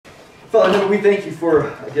Father, we thank you for,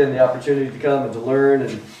 again, the opportunity to come and to learn and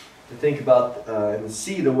to think about and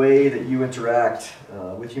see the way that you interact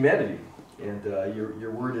with humanity. And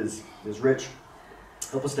your word is rich.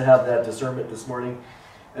 Help us to have that discernment this morning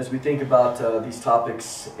as we think about these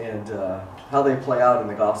topics and how they play out in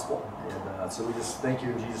the gospel. And so we just thank you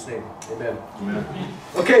in Jesus' name. Amen. Amen.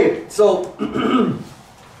 Okay, so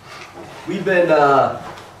we've been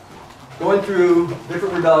going through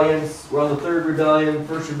different rebellions. We're on the third rebellion.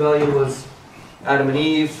 First rebellion was Adam and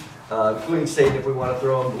Eve, including Satan, if we want to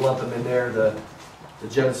throw them, lump them in there, the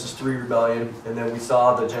Genesis 3 rebellion. And then we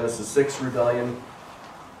saw the Genesis 6 rebellion.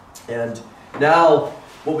 And now,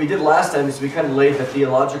 what we did last time is we kind of laid the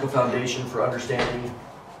theological foundation for understanding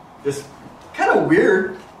this kind of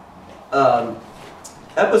weird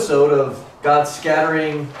episode of God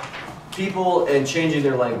scattering people and changing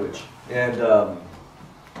their language. And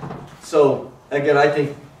so, again,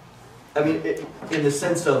 in the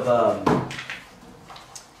sense of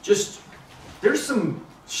just, there's some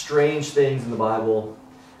strange things in the Bible,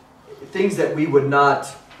 things that we would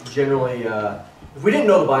not generally, if we didn't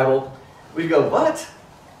know the Bible, we'd go, what?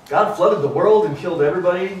 God flooded the world and killed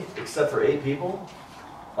everybody except for 8 people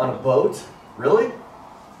on a boat? Really?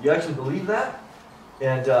 You actually believe that?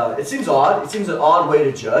 And it seems odd. It seems an odd way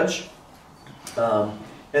to judge. And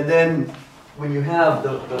then when you have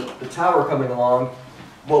the tower coming along,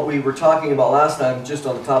 what we were talking about last time, just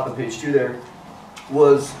on the top of page 2 there,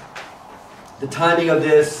 was the timing of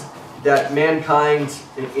this, that mankind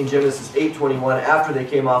in Genesis 8:21, after they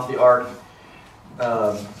came off the ark,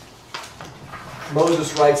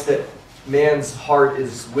 Moses writes that man's heart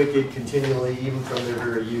is wicked continually, even from their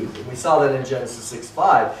very youth. And we saw that in Genesis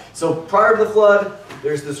 6:5. So prior to the flood,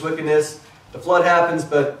 there's this wickedness. The flood happens,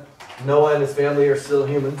 but Noah and his family are still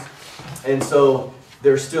humans. And so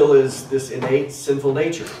there still is this innate sinful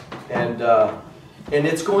nature. And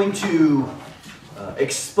it's going to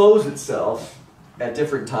expose itself at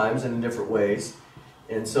different times and in different ways.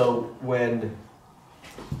 And so when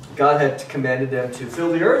God had commanded them to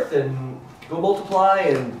fill the earth and go multiply,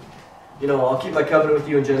 and I'll keep my covenant with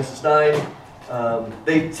you in Genesis 9,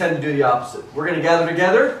 they tend to do the opposite. We're going to gather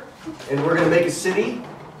together, and we're going to make a city,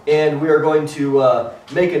 and we are going to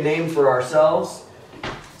make a name for ourselves.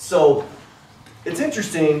 So it's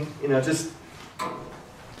interesting, just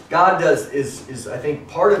God is I think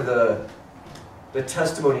part of the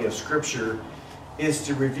testimony of Scripture is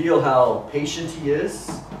to reveal how patient He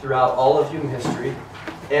is throughout all of human history,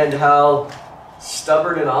 and how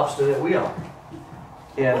stubborn and obstinate we are.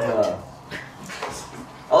 And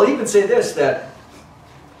I'll even say this, that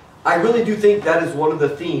I really do think that is one of the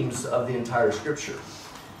themes of the entire Scripture.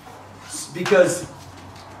 Because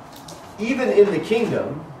even in the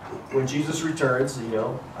kingdom, when Jesus returns,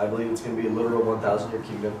 I believe it's going to be a literal 1,000-year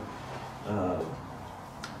kingdom.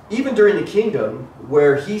 Even during the kingdom,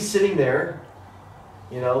 where He's sitting there,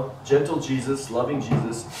 gentle Jesus, loving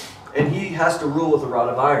Jesus, and He has to rule with a rod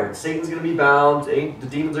of iron. Satan's going to be bound. The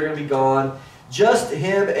demons are going to be gone. Just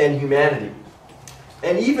Him and humanity.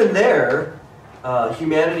 And even there,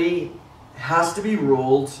 humanity has to be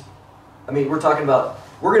ruled. I mean, we're talking about,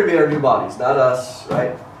 we're going to be in our new bodies, not us,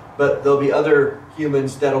 right? But there'll be other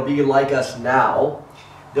humans that'll be like us now.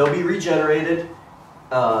 They'll be regenerated,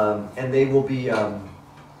 and they will be,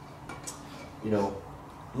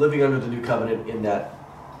 living under the new covenant in that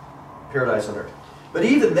paradise on earth. But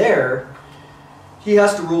even there, He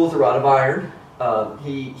has to rule with a rod of iron.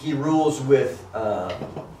 He rules with,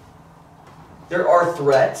 there are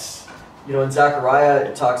threats. In Zechariah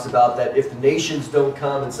it talks about that if the nations don't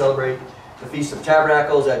come and celebrate the Feast of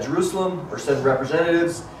Tabernacles at Jerusalem or send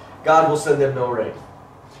representatives, God will send them no rain.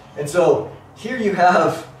 And so here you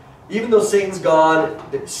have, even though Satan's gone,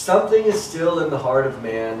 something is still in the heart of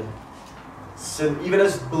man. Even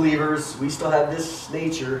as believers, we still have this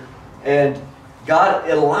nature, and God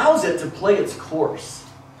allows it to play its course.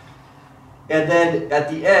 And then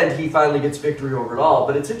at the end, He finally gets victory over it all.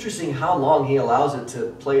 But it's interesting how long He allows it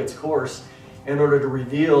to play its course in order to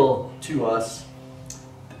reveal to us,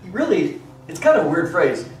 really, it's kind of a weird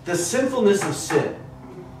phrase, the sinfulness of sin.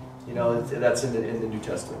 That's in the New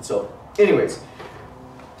Testament. So, anyways,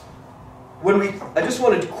 I just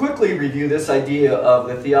wanted to quickly review this idea of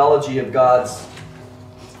the theology of God's,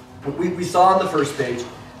 we saw on the first page,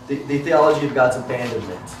 the theology of God's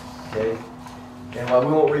abandonment, okay? And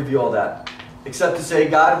we won't review all that, except to say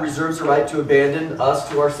God reserves the right to abandon us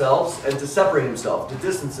to ourselves and to separate Himself, to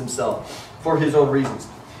distance Himself for His own reasons.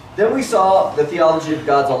 Then we saw the theology of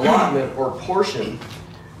God's allotment or portion,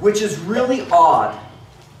 which is really odd.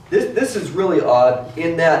 This is really odd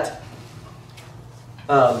in that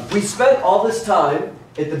we spent all this time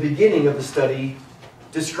at the beginning of the study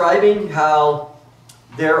describing how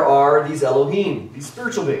there are these elohim, these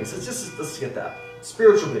spiritual beings. Let's get that.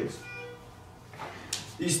 Spiritual beings.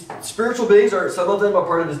 These spiritual beings are, some of them are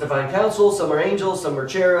part of his divine council, some are angels, some are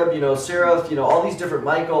cherub, seraph, all these different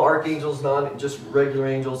Michael, archangels, not just regular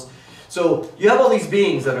angels. So you have all these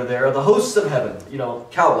beings that are there, the hosts of heaven,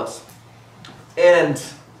 countless. And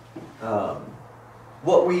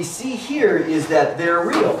what we see here is that they're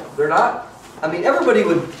real. They're not, everybody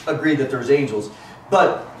would agree that there's angels,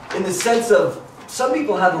 but in the sense of some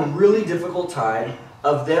people have a really difficult time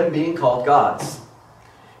of them being called gods.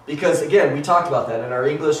 Because, again, we talked about that. In our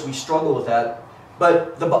English, we struggle with that.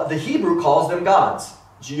 But the Hebrew calls them gods.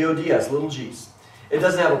 G-O-D-S, little g's. It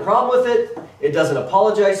doesn't have a problem with it. It doesn't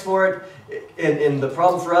apologize for it. And the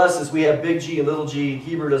problem for us is we have big G and little g.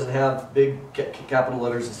 Hebrew doesn't have big capital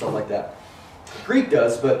letters and stuff like that. Greek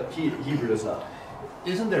does, but Hebrew does not.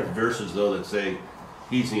 Isn't there verses, though, that say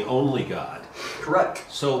he's the only God? Correct.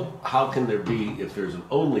 So how can there be, if there's an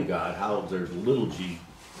only God, how there's little g,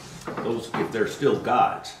 those, if they're still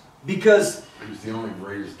gods? Because he's the only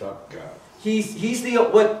raised up God. He's the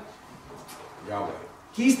what? Yahweh.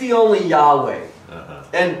 He's the only Yahweh. Uh-huh.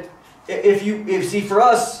 And if see, for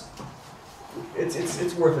us,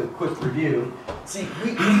 it's worth a quick review. See,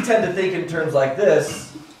 we tend to think in terms like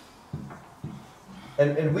this,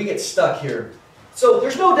 and we get stuck here. So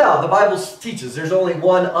there's no doubt the Bible teaches there's only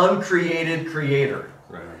one uncreated creator.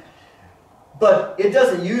 Right. But it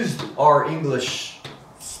doesn't use our English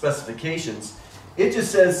specifications. It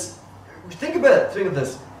just says, think of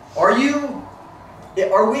this. Are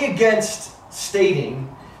we against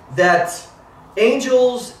stating that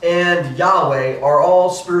angels and Yahweh are all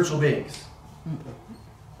spiritual beings?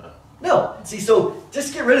 No. See, so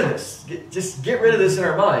just get rid of this. Just get rid of this in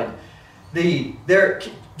our mind.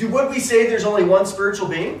 Would we say there's only one spiritual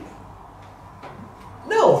being?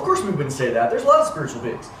 No, of course we wouldn't say that. There's a lot of spiritual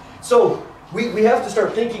beings. So we have to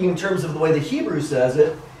start thinking in terms of the way the Hebrew says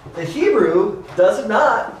it. The Hebrew does it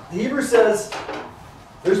not. The Hebrew says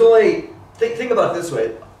there's only, think about it this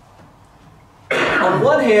way. On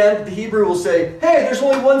one hand, the Hebrew will say, hey, there's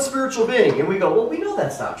only one spiritual being. And we go, well, we know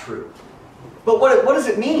that's not true. But what does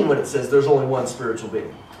it mean when it says there's only one spiritual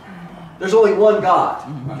being? There's only one God.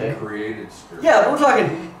 Okay? Uncreated spirit. Yeah, but we're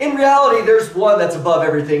talking, in reality, there's one that's above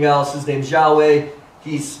everything else. His name's Yahweh.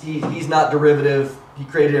 He's not derivative. He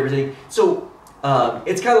created everything. So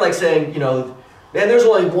it's kind of like saying, man, there's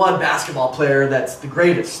only one basketball player that's the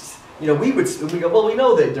greatest. We go, well, we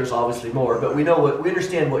know that there's obviously more, but we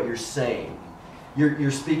understand what you're saying.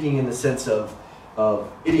 You're speaking in the sense of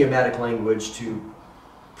idiomatic language to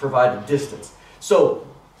provide a distance. So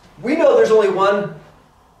we know there's only one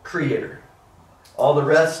creator. All the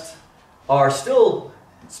rest are still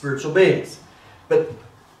spiritual beings. But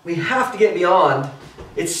we have to get beyond.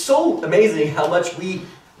 It's so amazing how much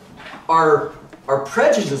our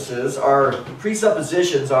prejudices, our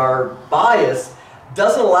presuppositions, our bias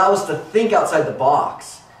doesn't allow us to think outside the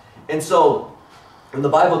box. And so when the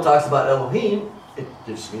Bible talks about Elohim, it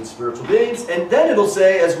just means spiritual beings. And then it'll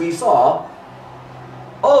say, as we saw,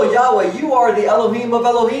 oh, Yahweh, you are the Elohim of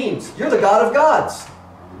Elohims. You're the God of gods.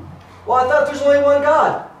 Well, I thought there's only one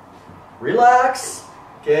God. Relax.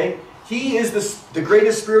 Okay? He is the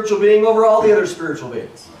greatest spiritual being over all the other spiritual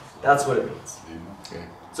beings. That's what it means. Okay.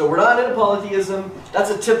 So we're not into polytheism. That's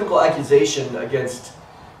a typical accusation against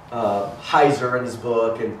Heiser in his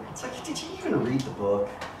book. And it's like, did you even read the book?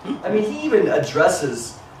 He even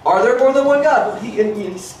addresses, are there more than one God?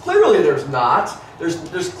 Clearly there's not.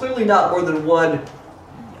 There's clearly not more than one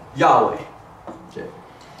Yahweh. Okay.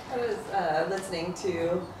 I was listening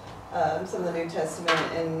to some of the New Testament,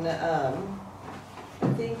 and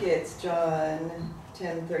I think it's John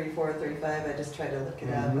 10:34, 35. I just tried to look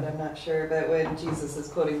it up, but I'm not sure. But when Jesus is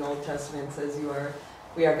quoting the Old Testament and says,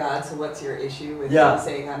 we are God, so what's your issue with me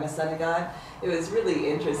saying I'm a son of God? It was really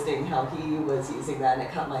interesting how he was using that, and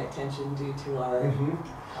it caught my attention due to our...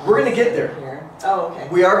 We're going to get there. Here. Oh, okay.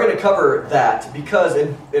 We are going to cover that because,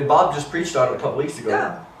 and Bob just preached on it a couple weeks ago.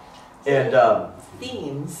 Yeah. And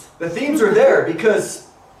themes. The themes are there because,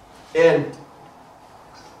 and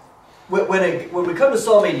when we come to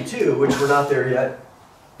Psalm 82, which we're not there yet,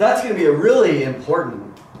 that's going to be a really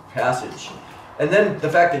important passage. And then the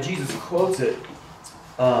fact that Jesus quotes it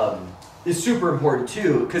is super important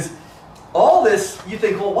too, because all this, you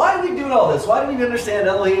think, well, why are we doing all this? Why do we understand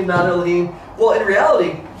Elohim, not Elohim? Well, in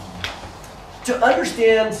reality, to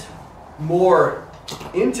understand more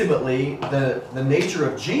intimately the nature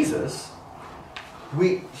of Jesus,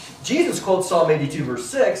 Jesus quotes Psalm 82 verse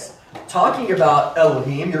 6, talking about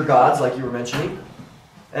Elohim, your gods, like you were mentioning,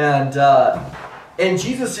 and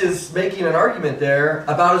Jesus is making an argument there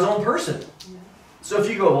about his own person. So if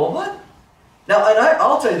you go, well, what? Now, and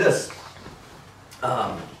I'll tell you this.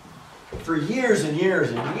 For years and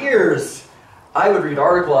years and years, I would read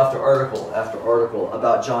article after article after article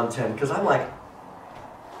about John 10 because I'm like,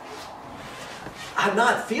 I'm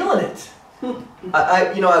not feeling it.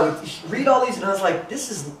 I would read all these and I was like,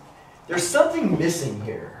 there's something missing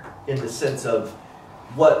here in the sense of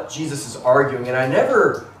what Jesus is arguing. And I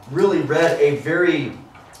never really read a very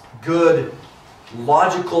good,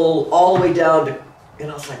 logical, all the way down to, and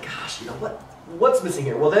I was like, gosh, what's missing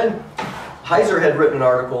here? Well, then Heiser had written an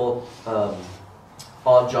article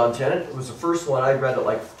on John 10. It was the first one. I read it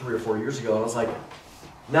like 3 or 4 years ago, and I was like,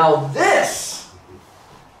 now this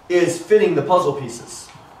is fitting the puzzle pieces.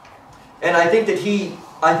 And I think he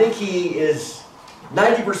is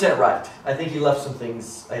 90% right. I think he left some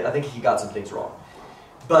things, I think he got some things wrong.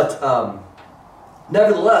 But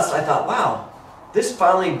nevertheless, I thought, wow, this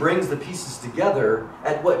finally brings the pieces together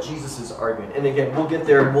at what Jesus is arguing. And again, we'll get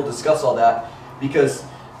there and we'll discuss all that because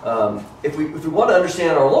if we want to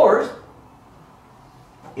understand our Lord,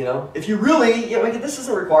 if you really, this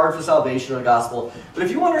isn't required for salvation or the gospel, but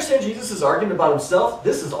if you want to understand Jesus' argument about himself,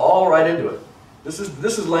 this is all right into it. This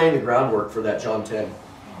is laying the groundwork for that John 10.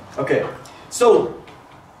 Okay, so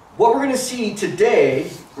what we're going to see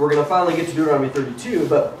today, we're going to finally get to Deuteronomy 32,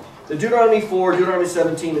 but the Deuteronomy 4, Deuteronomy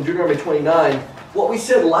 17, and Deuteronomy 29, what we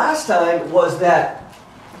said last time was that,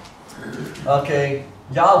 okay,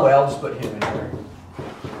 Yahweh, I'll just put him in here.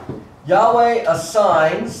 Yahweh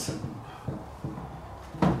assigns,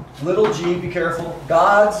 little g, be careful,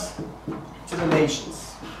 gods to the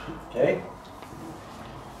nations. Okay?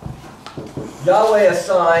 Yahweh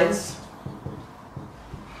assigns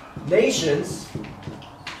nations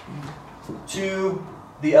to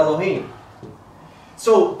the Elohim.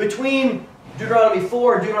 So between Deuteronomy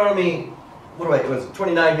 4 and Deuteronomy,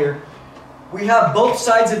 29 here, we have both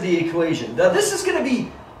sides of the equation. Now this is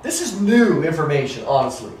new information,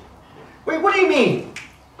 honestly. Wait, what do you mean?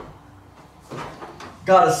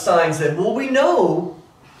 God assigns them. Well, we know,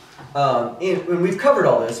 and we've covered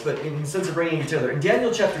all this, but in the sense of bringing it together, in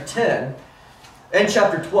Daniel chapter 10 and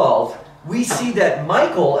chapter 12, we see that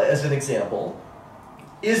Michael, as an example,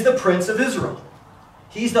 is the prince of Israel.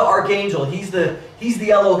 He's the archangel. He's the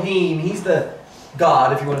Elohim. He's the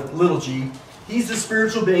God, if you want, little g. He's the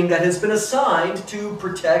spiritual being that has been assigned to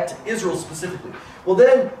protect Israel specifically. And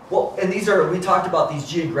we talked about these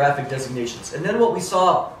geographic designations. And then what we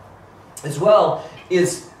saw as well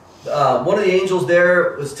is one of the angels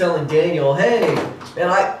there was telling Daniel, hey,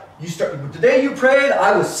 man, the day you prayed,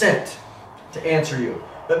 I was sent to answer you.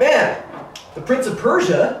 But man, the prince of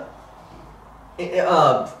Persia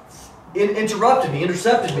intercepted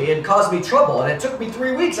me, and caused me trouble. And it took me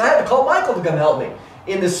 3 weeks. I had to call Michael to come help me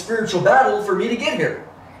in this spiritual battle for me to get here.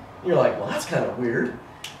 And you're like, well, that's kind of weird.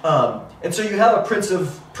 And so you have a prince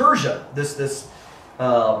of Persia, this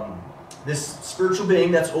spiritual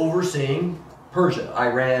being that's overseeing Persia,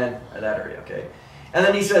 Iran, that area, okay? And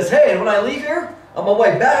then he says, hey, and when I leave here, on my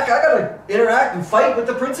way back, I got to interact and fight with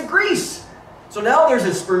the prince of Greece. So now there's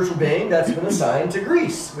a spiritual being that's been assigned to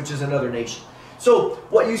Greece, which is another nation. So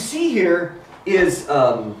what you see here is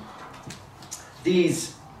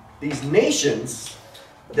these nations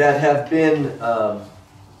that have been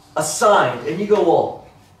assigned. And you go, well,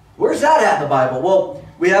 where's that at in the Bible? Well,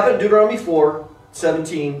 we have it in Deuteronomy 4,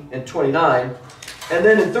 17, and 29. And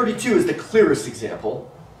then in 32 is the clearest example.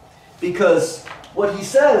 Because what he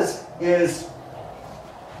says is,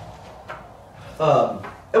 and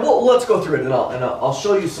let's go through it, and I'll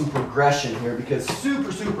show you some progression here, because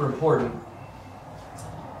super, super important.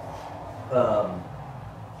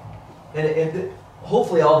 And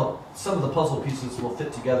hopefully some of the puzzle pieces will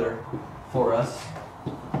fit together for us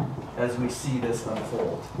as we see this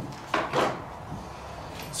unfold. Okay.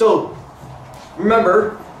 So,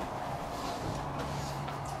 remember,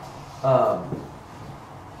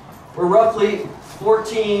 we're roughly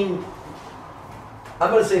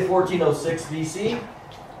 1406 BC.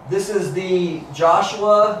 This is the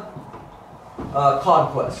Joshua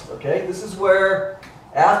conquest, okay? This is where,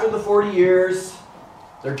 after the 40 years,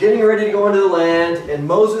 they're getting ready to go into the land, and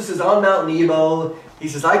Moses is on Mount Nebo. He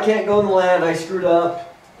says, I can't go in the land, I screwed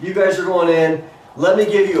up. You guys are going in. Let me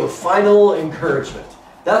give you a final encouragement.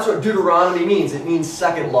 That's what Deuteronomy means. It means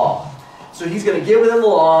second law. So he's going to give them the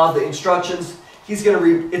law, the instructions. He's going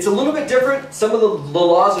to it's a little bit different. Some of the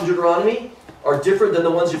laws in Deuteronomy are different than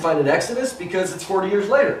the ones you find in Exodus because it's 40 years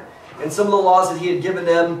later. And some of the laws that he had given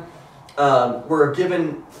them were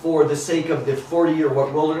given for the sake of the 40-year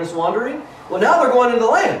wilderness wandering. Well, now they're going into the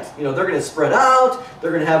land. They're going to spread out.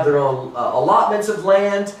 They're going to have their own allotments of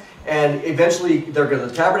land. And eventually,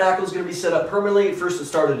 the tabernacle is going to be set up permanently. At first, it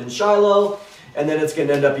started in Shiloh. and then it's going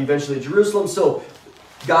to end up eventually in Jerusalem. So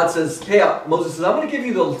God says, hey, Moses says, I'm going to give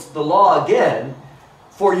you the law again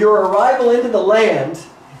for your arrival into the land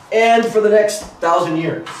and for the next 1,000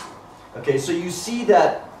 years. Okay, so you see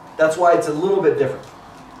that that's why it's a little bit different.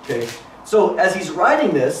 Okay, so as he's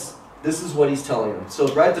writing this, this is what he's telling them.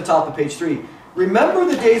 So right at the top of page 3, remember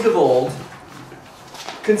the days of old,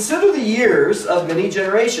 consider the years of many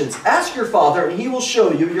generations. Ask your father, and he will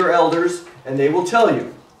show you, your elders, and they will tell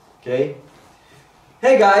you. Okay?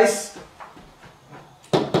 Hey guys,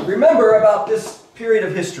 remember about this period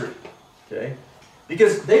of history. Okay?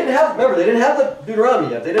 Because they didn't have, remember, they didn't have the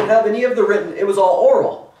Deuteronomy yet. They didn't have any of the written, it was all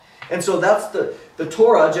oral. And so that's the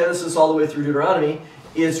Torah, Genesis all the way through Deuteronomy,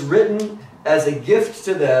 is written as a gift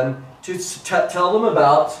to them to tell them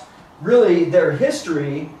about really their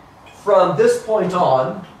history from this point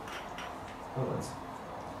on,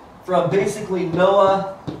 from basically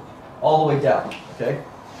Noah all the way down. Okay?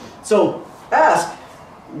 So ask,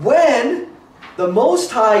 when the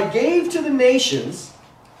Most High gave to the nations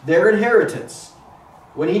their inheritance,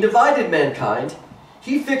 when he divided mankind,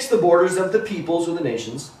 he fixed the borders of the peoples or the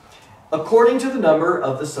nations according to the number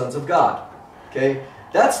of the sons of God. Okay?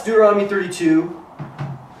 That's Deuteronomy 32,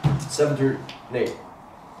 7 through 8.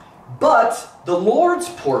 But the Lord's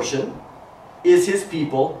portion is his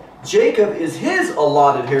people. Jacob is his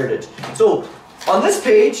allotted heritage. So on this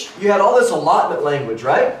page, you had all this allotment language,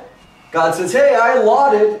 right? God says, hey, I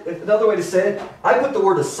allotted. Another way to say it, I put the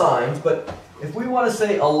word assigned, but if we want to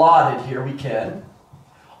say allotted here, we can.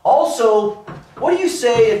 Also, what do you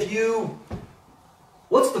say if you,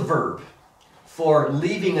 what's the verb for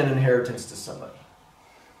leaving an inheritance to somebody?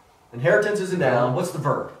 Inheritance is a noun. What's the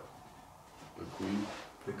verb?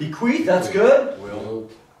 Bequeath. Bequeath, that's good.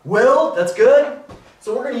 Willed. Willed, that's good.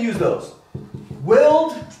 So we're going to use those.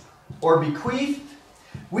 Willed or bequeathed.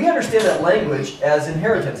 We understand that language as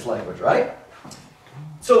inheritance language, right?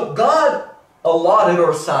 So God allotted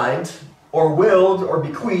or assigned or willed or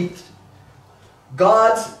bequeathed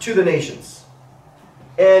gods to the nations.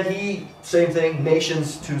 And he, same thing,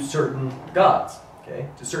 nations to certain gods, okay?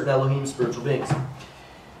 To certain elohim, spiritual beings.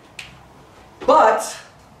 But,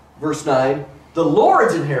 verse 9, the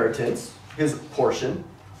Lord's inheritance, his portion,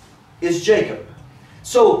 is Jacob.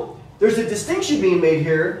 So, there's a distinction being made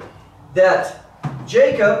here that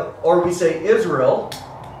Jacob, or we say Israel,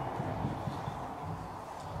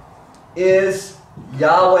 is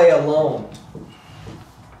Yahweh alone.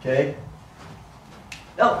 Okay?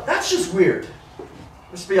 Now, that's just weird.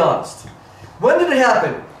 Let's be honest. When did it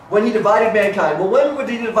happen? When he divided mankind. Well, when would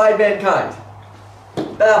he divide mankind?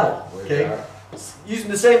 Babel. Okay? Using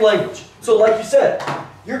the same language. So, like you said,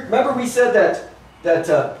 remember we said that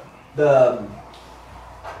the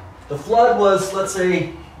flood was, let's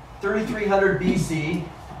say, 3300 BC.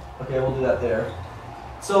 Okay, we'll do that there.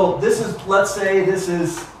 So this is, let's say, this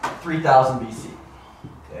is 3000 BC.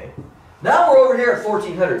 Okay. Now we're over here at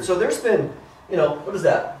 1400. So there's been, what is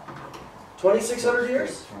that? 2600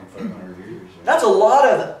 years? 2500 years. Yeah. That's a lot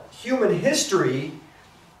of human history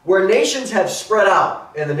where nations have spread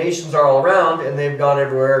out, and the nations are all around, and they've gone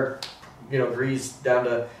everywhere, Greece down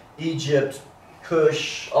to Egypt,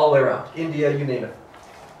 Kush, all the way around, India, you name it.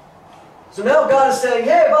 So now God is saying,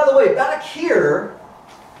 hey, by the way, back here,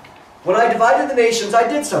 when I divided the nations, I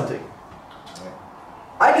did something.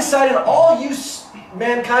 I decided all you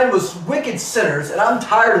mankind was wicked sinners, and I'm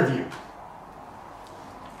tired of you.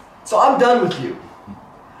 So I'm done with you.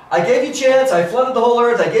 I gave you a chance, I flooded the whole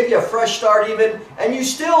earth, I gave you a fresh start even, and you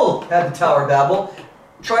still had the Tower of Babel,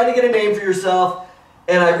 trying to get a name for yourself,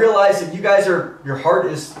 and I realized that you guys your heart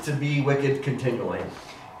is to be wicked continually.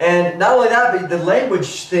 And not only that, but the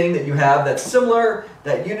language thing that you have that's similar,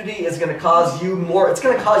 that unity is going to cause you more, it's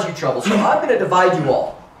going to cause you trouble. So I'm going to divide you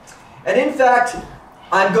all. And in fact,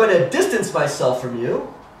 I'm going to distance myself from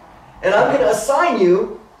you, and I'm going to assign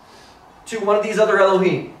you to one of these other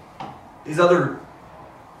Elohim.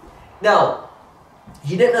 Now,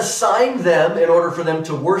 he didn't assign them in order for them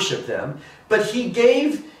to worship them, but he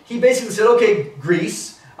basically said, okay,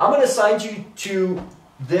 Greece, I'm going to assign you to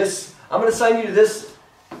this,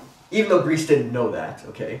 even though Greece didn't know that,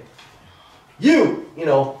 okay? You,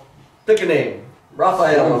 pick a name,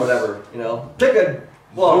 Raphael or whatever, pick a,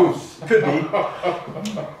 well, could be.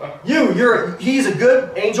 He's a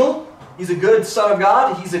good angel, he's a good son of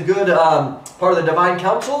God, he's a good part of the divine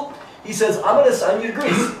council. He says, I'm going to assign you to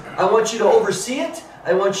Greece. I want you to oversee it.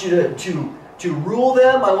 I want you to rule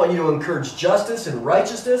them. I want you to encourage justice and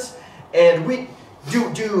righteousness. And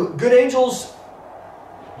do good angels,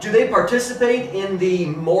 do they participate in the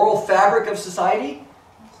moral fabric of society?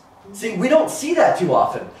 See, we don't see that too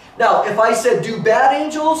often. Now, if I said, do bad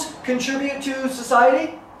angels contribute to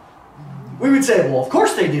society? We would say, well, of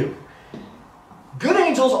course they do. Good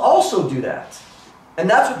angels also do that. And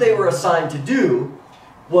that's what they were assigned to do,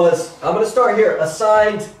 was, I'm going to start here,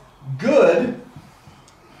 assigned good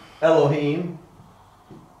elohim.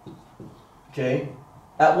 Okay.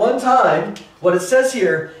 At one time, what it says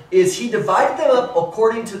here is he divided them up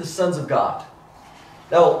according to the sons of God.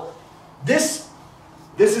 Now, this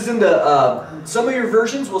is in the, some of your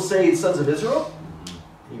versions will say sons of Israel.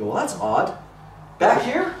 You go, well, that's odd. Back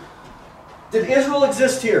here? Did Israel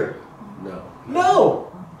exist here? No.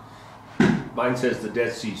 No. Mine says the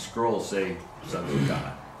Dead Sea Scrolls say sons of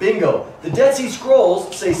God. Bingo. The Dead Sea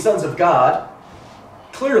Scrolls say sons of God,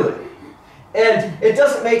 clearly. And it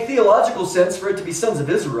doesn't make theological sense for it to be sons of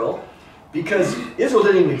Israel, because Israel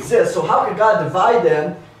didn't even exist. So how could God divide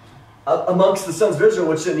them amongst the sons of Israel,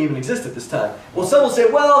 which didn't even exist at this time? Well, some will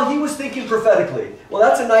say, well, he was thinking prophetically. Well,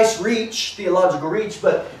 that's a nice reach, theological reach,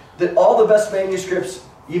 but all the best manuscripts,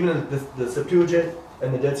 even the Septuagint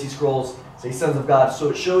and the Dead Sea Scrolls, say sons of God. So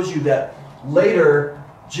it shows you that later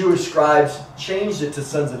Jewish scribes changed it to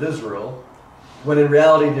sons of Israel, when in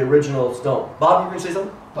reality the originals don't. Bob, you going to say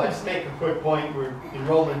something? Well, just make a quick point. Where in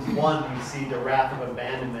Romans 1 we see the wrath of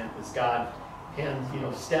abandonment as God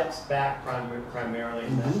steps back primarily.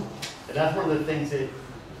 And that's one of the things that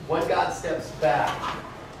when God steps back,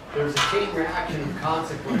 there's a chain reaction of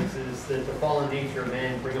consequences that the fallen nature of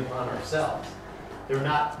man bring upon ourselves. They're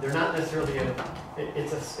not necessarily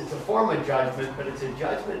it's a form of judgment, but it's a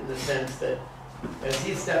judgment in the sense that as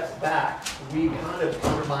he steps back, we kind of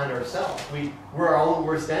undermine ourselves. We're our own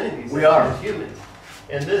worst enemies. We are. As humans.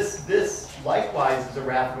 And this likewise is a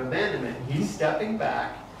wrath of abandonment. He's stepping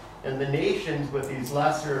back, and the nations with the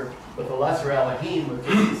lesser elohim, with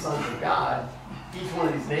the sons of God, each one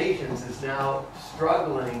of these nations is now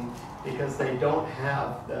struggling because they don't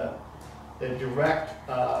have the direct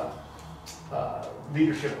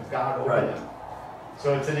leadership of God over them.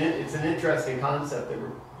 So it's an interesting concept that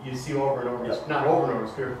you see over and over. Yep. Not over and over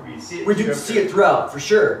in Scripture, you see it. We do see it throughout, for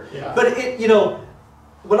sure. Yeah. But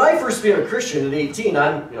when I first became a Christian at 18,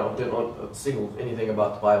 didn't know a single anything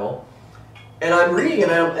about the Bible, and I'm reading,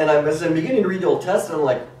 as I'm beginning to read the Old Testament, I'm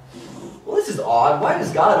like, well, this is odd. Why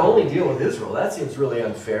does God only deal with Israel? That seems really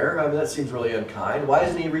unfair. I mean, that seems really unkind. Why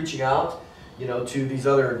isn't He reaching out, to these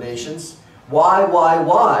other nations?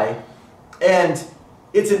 Why? And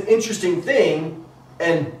it's an interesting thing,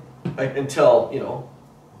 and until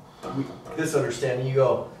this understanding, you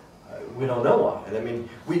go, we don't know why. And I mean,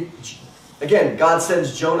 again, God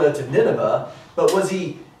sends Jonah to Nineveh, but was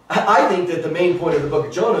he... I think that the main point of the book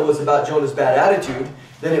of Jonah was about Jonah's bad attitude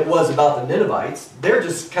than it was about the Ninevites. They're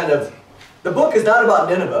just kind of... The book is not about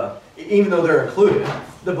Nineveh, even though they're included.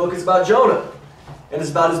 The book is about Jonah, and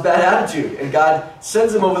it's about his bad attitude. And God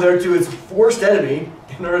sends him over there to his worst enemy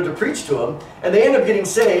in order to preach to him, and they end up getting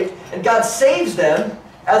saved, and God saves them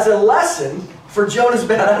as a lesson for Jonah's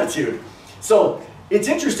bad attitude. So it's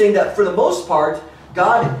interesting that for the most part,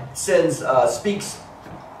 God speaks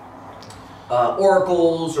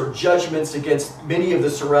oracles or judgments against many of the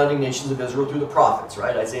surrounding nations of Israel through the prophets,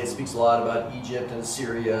 right? Isaiah speaks a lot about Egypt and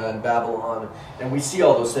Assyria and Babylon, and we see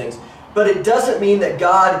all those things. But it doesn't mean that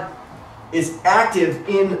God is active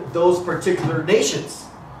in those particular nations.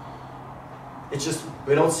 It's just,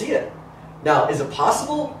 we don't see it. Now, is it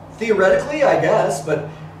possible? Theoretically, I guess, but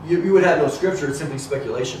you would have no scripture. It's simply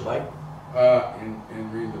speculation, Mike.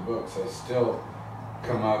 In reading the books, I still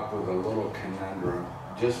come up with a little conundrum.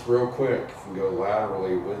 Just real quick, and go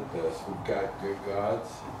laterally with this. We've got good gods,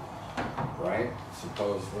 right?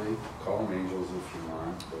 Supposedly, call them angels if you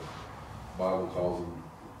want, but the Bible calls them,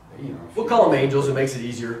 We'll call them angels. It makes it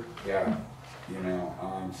easier. Yeah,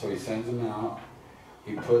 so he sends them out.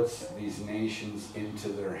 He puts these nations into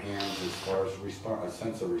their hands as far as a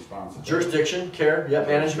sense of responsibility. Jurisdiction, care,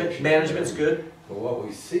 management. Management's good. But what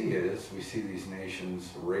we see these nations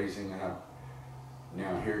raising up.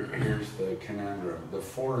 Now here's the conundrum. The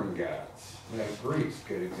foreign gods. Greece,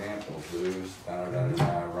 good example. Zeus,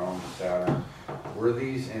 Rome, Saturn. Were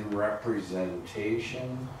these in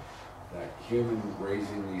representation? That human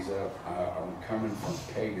raising these up coming from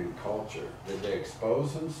pagan culture. Did they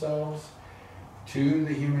expose themselves to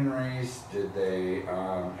the human race? Did they,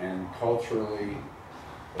 and culturally,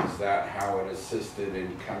 is that how it assisted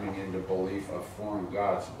in coming into belief of foreign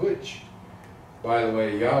gods, which, by the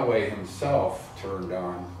way, Yahweh himself turned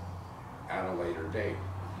on at a later date?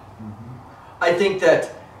 I think that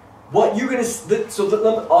what you're going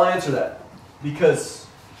to... I'll answer that. Because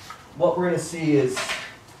what we're going to see is,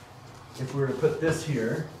 if we were to put this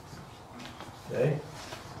here, okay?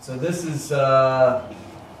 So this is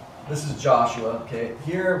Joshua, okay?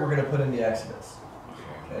 Here we're going to put in the Exodus,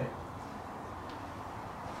 okay?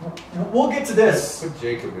 we'll get to this. Put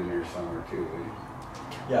Jacob in there somewhere too, will you?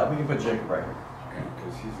 Yeah, we can put Jacob right here. Yeah,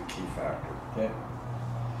 because he's a key factor. Okay.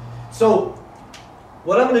 So,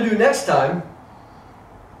 what I'm going to do next time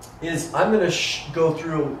is I'm going to go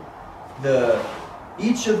through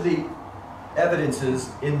each of the evidences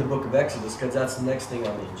in the book of Exodus, because that's the next thing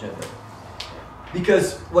on the agenda.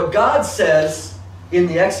 Because what God says in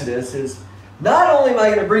the Exodus is, not only am I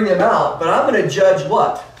going to bring them out, but I'm going to judge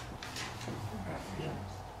what?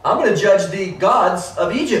 I'm going to judge the gods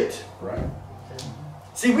of Egypt. Right.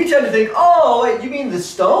 See, we tend to think, oh, wait, you mean the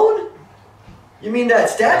stone? You mean that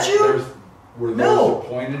statue? Were No. those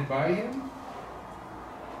appointed by him?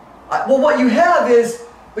 Well, what you have is,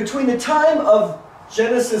 between the time of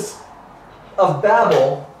Genesis of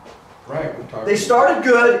Babel, Right, we're talking. they started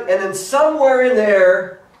good, and then somewhere in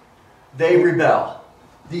there, they rebel.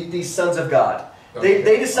 These sons of God. Okay.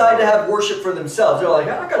 They decide to have worship for themselves. They're like,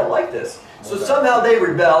 I'm not going to like this. So Okay. somehow they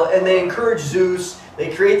rebel, and they encourage Zeus.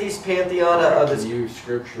 They create these pantheon of Can this. you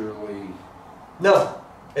scripturally? No,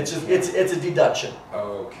 it's just it's a deduction.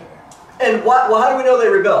 Okay. And well, how do we know they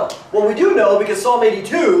rebel? Well, we do know because Psalm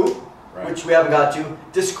 82, Right. which we haven't got to,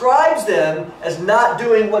 describes them as not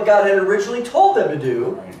doing what God had originally told them to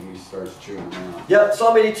do. Right, he starts chewing out. Yep,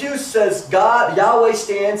 Psalm 82 says Yahweh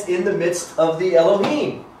stands in the midst of the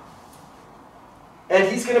Elohim. And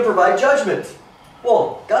he's going to provide judgment.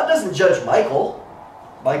 Well, God doesn't judge Michael.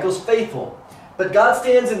 Michael's faithful. But God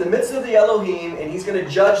stands in the midst of the Elohim, and he's going to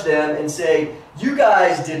judge them and say, you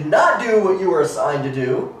guys did not do what you were assigned to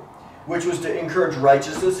do, which was to encourage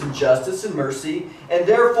righteousness and justice and mercy, and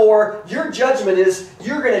therefore your judgment is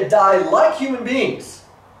you're going to die like human beings.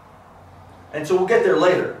 And so we'll get there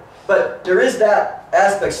later. But there is that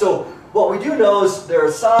aspect. So what we do know is they're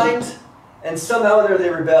assigned, and somehow they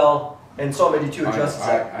rebel, and Psalm 82 addresses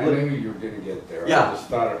that. I knew you were going to get there. Yeah. I just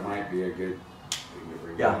thought it might be a good thing to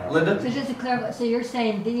bring Yeah, up. Linda? So just to clarify, so you're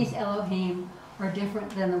saying these Elohim are different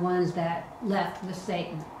than the ones that left with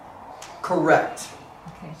Satan? Correct.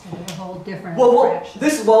 Okay, so they're a whole different Well,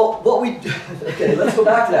 fraction. what we okay, let's go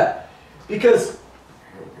back to that. Because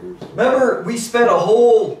remember, we spent a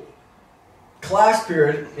whole class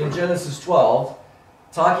period in Genesis 12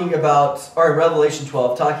 talking about, or in Revelation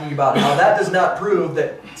 12, talking about how that does not prove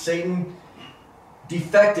that Satan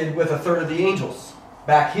defected with a third of the angels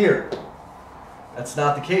back here. That's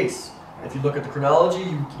not the case. If you look at the chronology,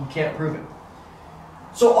 you can't prove it.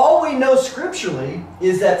 So all we know scripturally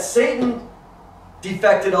is that Satan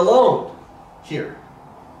defected alone here.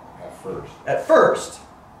 At first.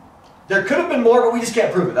 There could have been more, but we just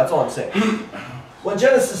can't prove it. That's all I'm saying. When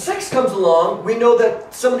Genesis 6 comes along, we know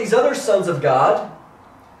that some of these other sons of God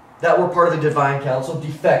that were part of the divine council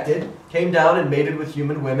defected, came down and mated with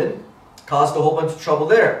human women, caused a whole bunch of trouble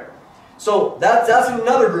there. So that's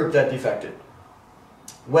another group that defected.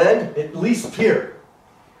 When? At least here.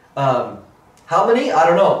 How many? I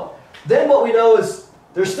don't know. Then what we know is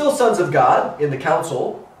there's still sons of God in the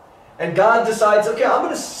council, and God decides, okay, I'm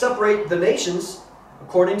going to separate the nations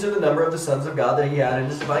according to the number of the sons of God that he had in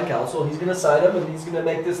his divine council. He's going to assign them, and he's going to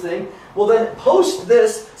make this thing. Well, then post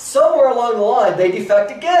this, somewhere along the line, they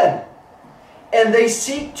defect again. And they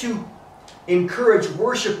seek to encourage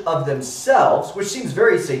worship of themselves, which seems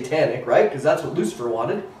very satanic, right? Because that's what Lucifer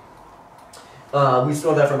wanted. We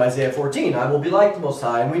know that from Isaiah 14. I will be like the Most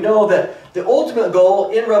High. And we know that the ultimate goal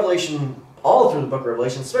in Revelation, all through the book of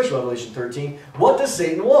Revelation, especially Revelation 13, what does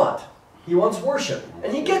Satan want? He wants worship.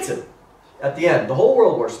 And he gets it at the end. The whole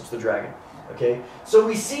world worships the dragon. Okay? So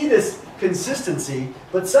we see this consistency,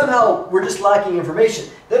 but somehow we're just lacking information.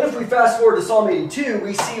 Then if we fast forward to Psalm 82,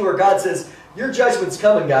 we see where God says, your judgment's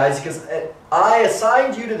coming, guys, because I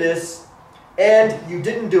assigned you to this, and you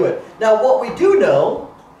didn't do it. Now, what we do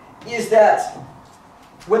know is that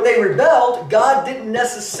when they rebelled, God didn't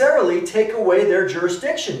necessarily take away their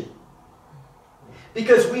jurisdiction.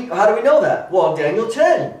 Because how do we know that? Well, Daniel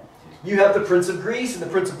 10. You have the prince of Greece and the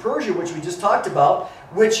prince of Persia, which we just talked about,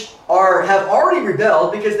 which have already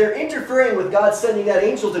rebelled because they're interfering with God sending that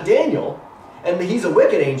angel to Daniel, and he's a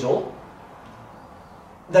wicked angel,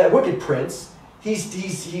 that wicked prince. He's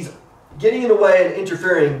getting in the way and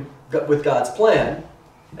interfering with God's plan,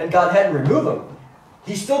 and God hadn't removed him.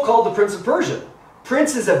 He's still called the prince of Persia.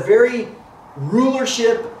 Prince is a very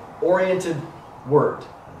rulership-oriented word.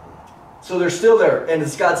 So they're still there, and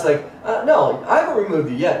God's like, no, I haven't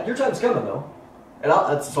removed you yet. Your time's coming, though. And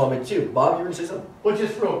that's Psalm 82. Bob, you were going to say something? Well,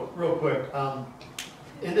 just real quick.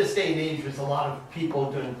 In this day and age, there's a lot of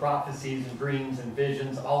people doing prophecies and dreams and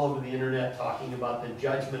visions all over the internet talking about the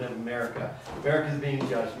judgment of America. America's being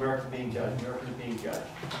judged. America's being judged. America's being judged.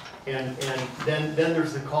 And then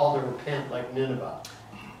there's the call to repent like Nineveh.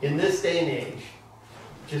 In this day and age,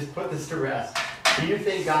 just put this to rest. Do you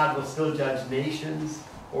think God will still judge nations,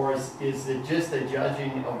 or is it just a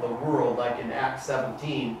judging of the world, like in Acts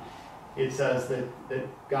 17? It says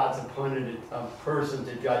that God's appointed a person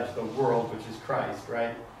to judge the world, which is Christ,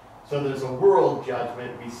 right? So there's a world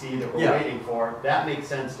judgment we see that we're waiting for. That makes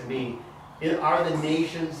sense to me. Are the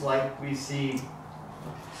nations like we see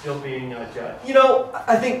still being judged? You know,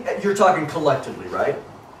 I think you're talking collectively, right?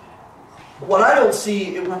 What I don't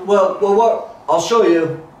see, what I'll show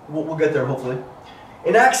you, we'll get there hopefully.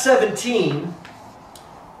 In Acts 17,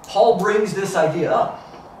 Paul brings this idea up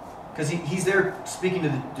because he's there speaking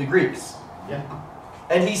to the Greeks. Yeah.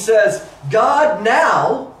 And he says, God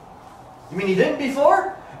now, you mean he didn't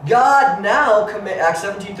before? God now, Acts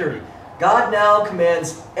 17:30, God now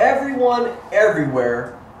commands everyone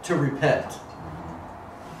everywhere to repent.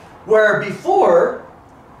 Where before,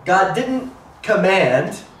 God didn't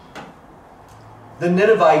command the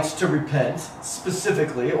Ninevites to repent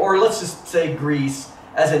specifically, or let's just say Greece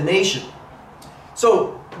as a nation.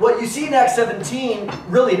 So what you see in Acts 17,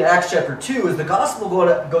 really in Acts chapter 2, is the gospel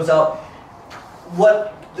goes out.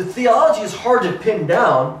 What the theology is hard to pin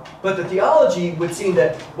down, but the theology would seem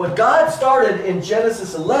that what God started in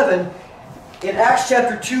Genesis 11, in Acts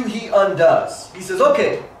chapter 2, he undoes. He says,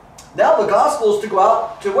 okay, now the gospel is to go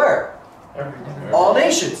out to where? All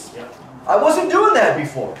nations. Yeah. I wasn't doing that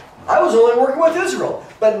before. I was only working with Israel.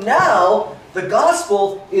 But now the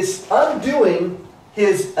gospel is undoing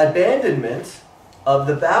his abandonment of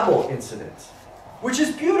the Babel incident, which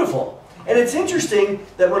is beautiful. And it's interesting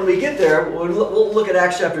that when we get there, we'll look at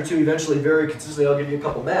Acts chapter 2 eventually very consistently. I'll give you a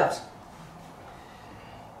couple maps.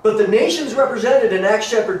 But the nations represented in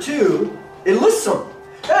Acts chapter 2, it lists them.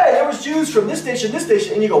 Hey, there was Jews from this nation,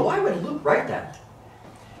 and you go, why would Luke write that?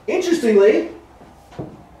 Interestingly,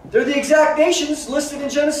 they're the exact nations listed in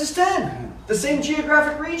Genesis 10, the same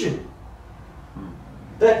geographic region.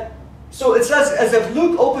 So it says, as if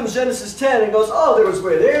Luke opens Genesis 10 and goes, oh, there was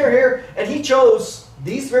there, here, and he chose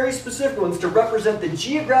these very specific ones to represent the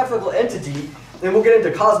geographical entity, and we'll get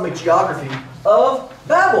into cosmic geography, of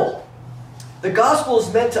Babel. The gospel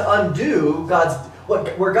is meant to undo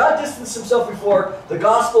where God distanced himself before, the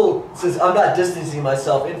gospel says, I'm not distancing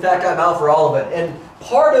myself. In fact, I'm out for all of it. And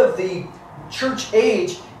part of the church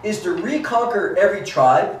age is to reconquer every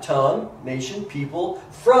tribe, tongue, nation, people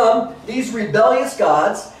from these rebellious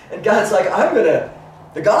gods. And God's like,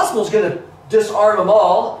 the gospel's going to disarm them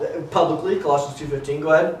all publicly, Colossians 2:15.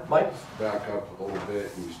 Go ahead, Mike. Back up a little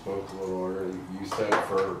bit. You spoke a little earlier. You said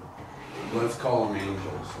let's call them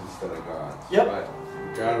angels instead of gods. Yep. But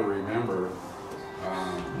you got to remember,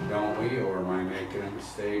 don't we, or am I making a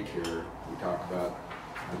mistake here? We talk about,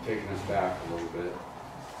 I'm taking us back a little bit.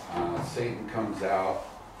 Satan comes out,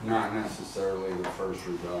 not necessarily the first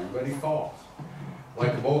rebellion, but he falls.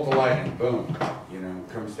 Like a bolt of lightning, boom,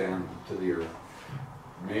 comes down to the earth.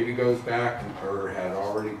 Maybe goes back or had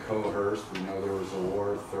already coerced. We know there was a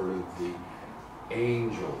war, a third of the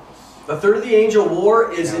angels. A third of the angel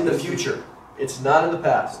war is in the future. It's not in the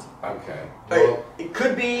past. Okay. Well, it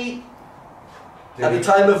could be at the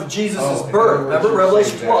time of Jesus' birth. Remember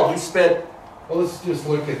Revelation 12, he spent... Well, let's just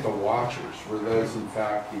look at the watchers. Were those in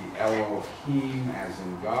fact the elohim as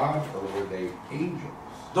in God, or were they angels?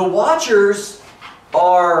 The watchers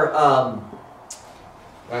are...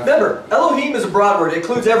 remember, Elohim is a broad word. It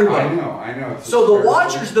includes everybody. I know. So the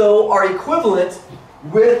watchers, though, are equivalent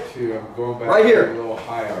with... I'm going back right here. to a little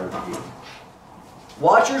hierarchy.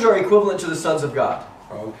 Watchers are equivalent to the sons of God.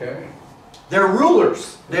 Okay. They're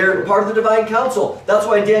rulers. They're part of the divine council. That's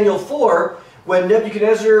why in Daniel 4, when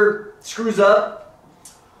Nebuchadnezzar screws up,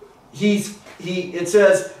 it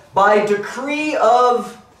says, by decree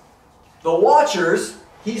of the watchers,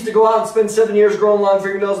 he's to go out and spend 7 years growing long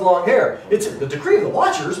fingernails and long hair. It's the decree of the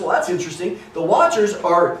watchers. Well, that's interesting. The watchers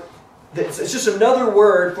are, it's just another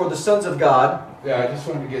word for the sons of God. Yeah, I just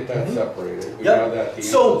wanted to get that separated. We Yep. know that the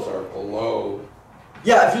angels are below.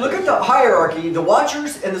 Yeah, if you look at the hierarchy, the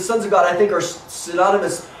watchers and the sons of God, I think, are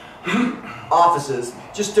synonymous offices,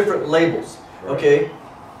 just different labels. Right. Okay?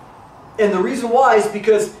 And the reason why is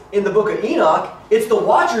because in the book of Enoch, it's the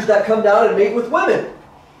watchers that come down and mate with women.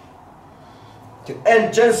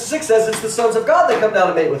 And Genesis 6 says it's the sons of God that come down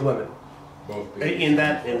and mate with women. In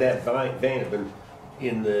that vein,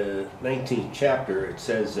 in the 19th chapter, it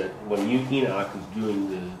says that when Enoch is doing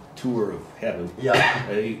the tour of heaven,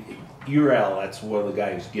 Uriel, that's one of the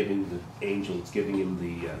guys giving the angels, giving him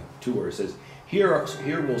the tour, says, here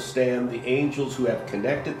will stand the angels who have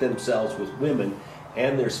connected themselves with women,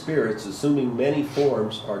 and their spirits, assuming many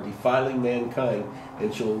forms, are defiling mankind,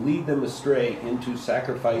 and shall lead them astray into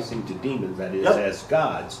sacrificing to demons, that is, as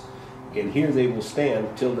gods. and here they will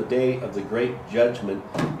stand till the day of the great judgment,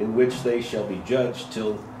 in which they shall be judged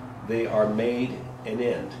till they are made an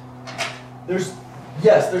end. There's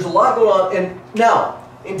a lot going on. And now,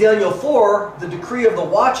 in Daniel 4, the decree of the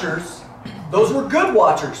watchers, those were good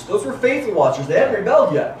watchers. Those were faithful watchers. They hadn't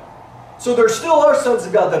rebelled yet. So there still are sons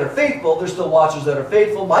of God that are faithful. There's still watchers that are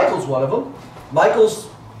faithful. Michael's one of them. Michael's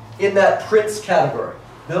in that prince category.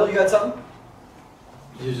 Bill, you got something?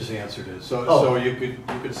 You just answered it. So, Oh. so you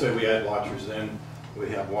could say we had watchers then, we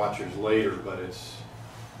have watchers later, but it's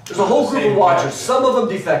There's a whole group of same watchers. category. Some of them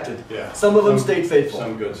defected. Yeah. Some of them stayed faithful.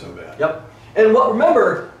 Some good, some bad. Yep. And what,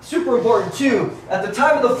 remember, super important too, at the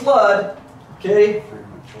time of the flood, okay,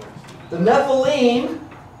 the Nephilim,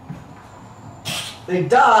 they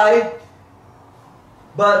die,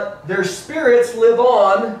 but their spirits live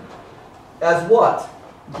on as what?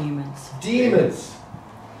 Demons. Demons.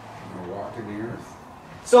 They walked in the earth.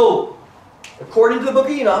 So, according to the book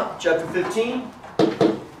of Enoch, chapter 15,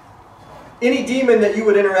 any demon that you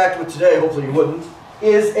would interact with today, hopefully you wouldn't,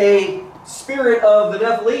 is a spirit of the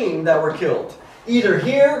Nephilim that were killed. Either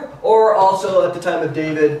here or also at the time of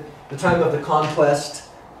David, the time of the conquest,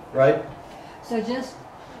 right? So just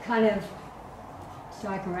kind of, so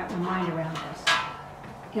I can wrap my mind around this.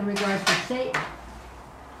 In regards to Satan,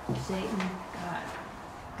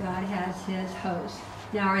 God has his host.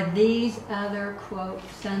 Now are these other, quote,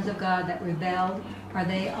 sons of God that rebelled, are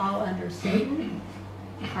they all under Satan?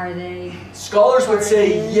 Are they... Scholars would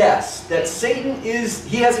say yes, that Satan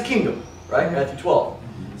he has a kingdom, right? Matthew 12.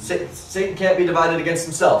 Satan can't be divided against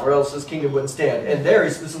himself, or else his kingdom wouldn't stand. And there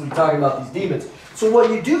he's specifically talking about these demons. So what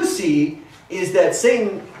you do see is that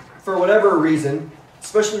Satan, for whatever reason,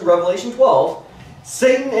 especially Revelation 12,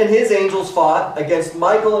 Satan and his angels fought against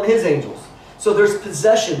Michael and his angels. So there's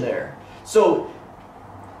possession there. So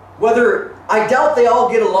I doubt they all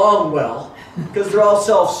get along well, because they're all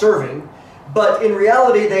self-serving, but in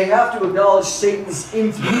reality they have to acknowledge Satan's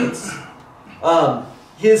influence.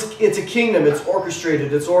 It's a kingdom, it's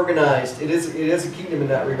orchestrated, it's organized, it is a kingdom in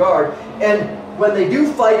that regard. And when they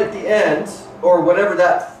do fight at the end, or whatever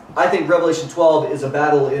that, I think Revelation 12 is a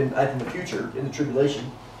battle in the future, in the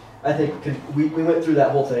tribulation. I think we went through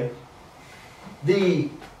that whole thing.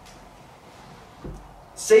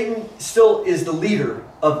 Satan still is the leader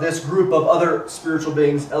of this group of other spiritual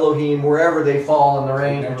beings, Elohim, wherever they fall in the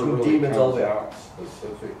range, It never between really demons all comes the way. out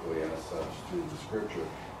specifically as such through the scripture.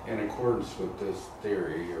 In accordance with this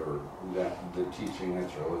theory, or that the teaching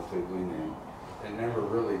that's relatively new, it never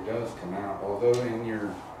really does come out. Although in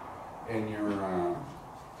your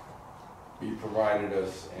you provided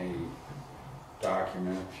us a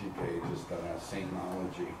document, a few pages that has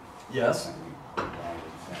Satanology. Yes. that we provided,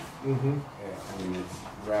 so, Mm-hmm. yeah, I mean,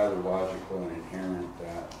 it's rather logical and inherent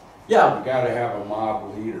that Yeah. you got to have a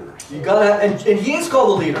mob leader. So. You gotta have, and he is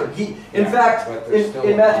called the leader. In fact, but there's still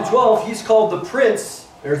in a Matthew mob. 12, he's called the prince,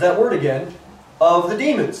 there's that word again, of the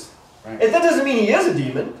demons. Right. And that doesn't mean he is a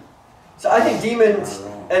demon. So I think demons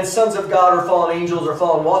and sons of God or fallen angels or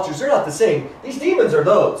fallen watchers, they're not the same. These demons are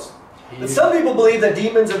those. But some people believe that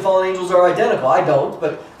demons and fallen angels are identical. I don't,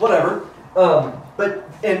 but whatever.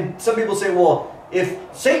 And some people say, well, if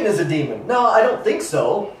Satan is a demon. No, I don't think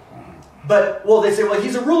so. But, well, they say, well,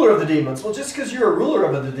 he's a ruler of the demons. Well, just because you're a ruler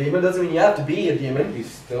of the demon doesn't mean you have to be a demon.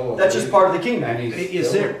 He's still. That's just part of the kingdom. And he's Is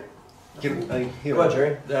still- there? Go ahead,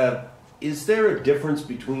 Jerry. Is there a difference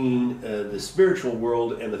between the spiritual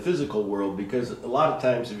world and the physical world? Because a lot of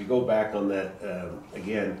times, if you go back on that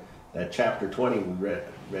again, that chapter 20 we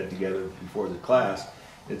read together before the class,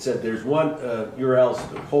 it said there's one Uriel's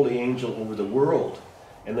holy angel over the world,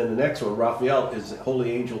 and then the next one, Raphael, is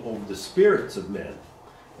holy angel over the spirits of men.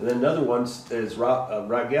 And then another one is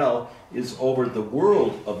Raguel is over the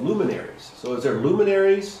world of luminaries. So is there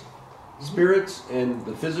luminaries, spirits, in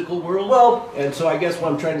the physical world? Well, and so I guess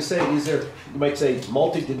what I'm trying to say is there, you might say,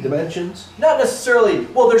 multi-dimensions? not necessarily.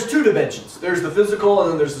 Well, there's two dimensions. There's the physical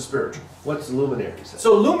and then there's the spiritual. What's the luminaries?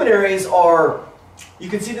 So luminaries are, you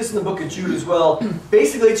can see this in the book of Jude as well.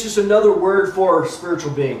 Basically, it's just another word for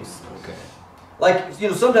spiritual beings. Okay. Like,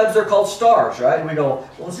 sometimes they're called stars, right? And we go,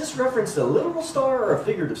 well, is this reference to a literal star or a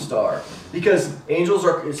figurative star? Because angels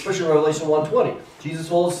are, especially in Revelation 1:20, Jesus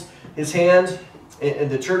holds his hand in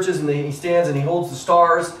the churches, and he stands and he holds the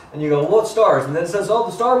stars, and you go, what stars? And then it says, oh,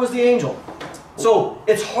 the star was the angel. So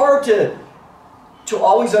it's hard to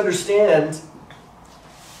always understand,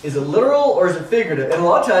 is it literal or is it figurative? And a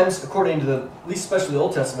lot of times, according to at least especially the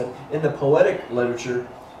Old Testament, in the poetic literature,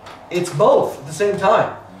 it's both at the same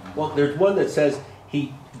time. Well, there's one that says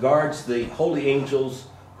he guards the holy angels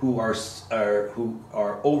who are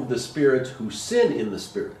over the spirits who sin in the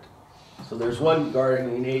spirit. So there's one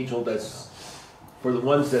guardian angel that's for the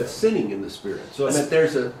ones that's sinning in the spirit. So I mean,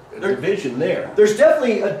 there's a division there. There's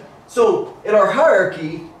definitely so in our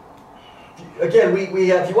hierarchy, again, we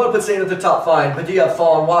have, if you want to put Satan at the top, fine, but you have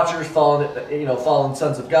fallen watchers, fallen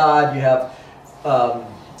sons of God, you have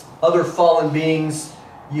other fallen beings,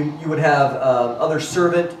 you would have other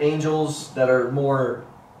servant angels that are more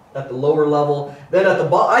at the lower level. Then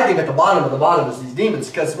I think at the bottom of the bottom is these demons,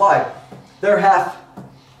 because why? They're half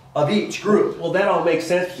of each group. Well, that all makes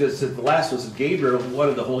sense because the last was Gabriel, one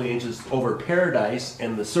of the holy angels, over paradise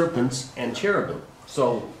and the serpents and cherubim.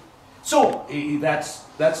 So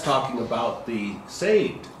that's talking about the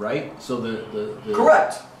saved, right? So the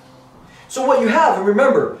correct. So what you have, and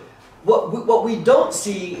remember, what we don't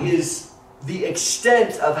see is the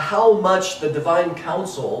extent of how much the divine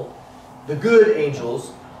council, the good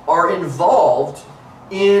angels, are involved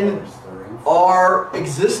in our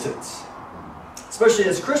existence, especially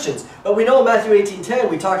as Christians. But we know in Matthew 18:10,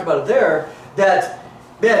 we talked about it there, that,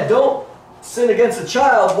 man, don't sin against a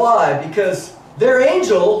child. Why? Because their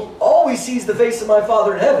angel always sees the face of my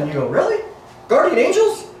Father in heaven. You go, really? Guardian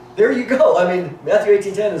angels? There you go. I mean, Matthew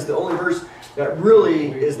 18:10 is the only verse that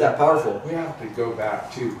really is that powerful. We have to go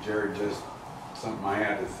back to, Jared, just something I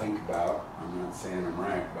had to think about. I'm not saying I'm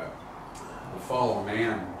right, but the fall of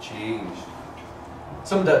man changed.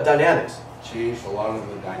 Some of the dynamics. Changed a lot of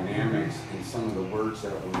the dynamics in some of the words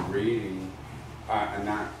that we're reading. And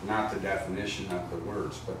not the definition of the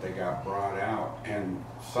words, but they got brought out, and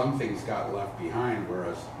some things got left behind,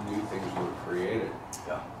 whereas new things were created.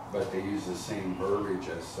 Yeah. But they use the same verbiage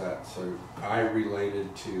as that. So I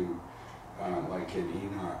related to, like in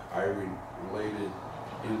Enoch, I related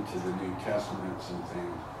into the New Testament some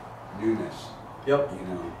things, newness. Yep. You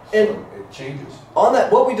know, and so it changes. On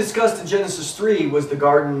that, what we discussed in Genesis 3 was the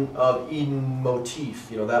Garden of Eden motif,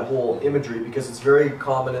 that whole imagery, because it's very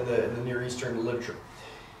common in the Near Eastern literature.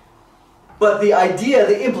 But the idea,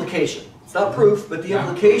 the implication, it's not proof, but the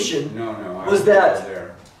implication was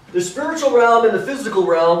that the spiritual realm and the physical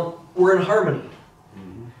realm were in harmony.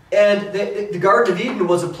 And the Garden of Eden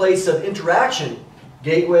was a place of interaction,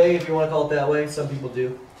 gateway, if you want to call it that way, some people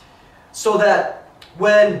do. So that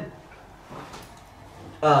when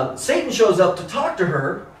Satan shows up to talk to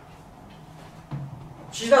her,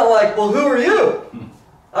 she's not like, well, who are you?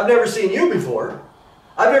 I've never seen you before.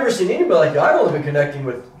 I've never seen anybody like you. I've only been connecting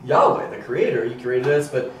with Yahweh, the Creator. He created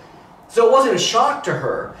us. So it wasn't a shock to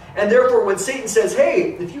her. And therefore, when Satan says,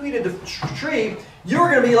 hey, if you eat of the tree, you're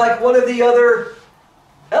going to be like one of the other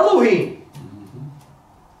Elohim.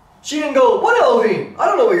 She didn't go, what Elohim? I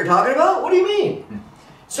don't know what you're talking about. What do you mean?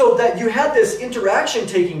 So that you had this interaction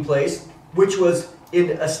taking place, which was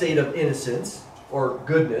in a state of innocence or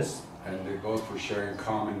goodness. And they both were sharing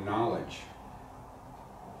common knowledge.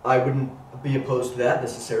 I wouldn't be opposed to that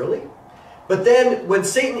necessarily. But then when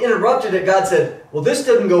Satan interrupted it, God said, well, this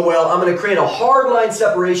didn't go well. I'm going to create a hard line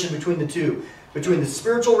separation between the two, between the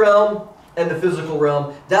spiritual realm and the physical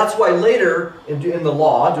realm. That's why later in the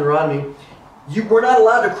law, Deuteronomy, we're not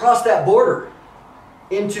allowed to cross that border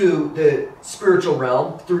into the spiritual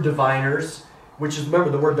realm through diviners, which is, remember,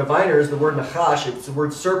 the word diviner is the word nachash, it's the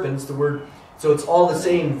word serpents, so it's all the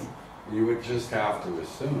same. You would just have to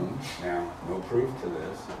assume, now, no proof to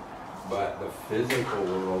this, but the physical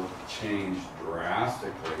world changed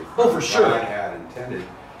drastically from for sure. God had intended.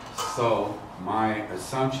 So my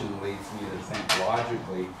assumption leads me to think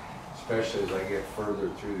logically, especially as I get further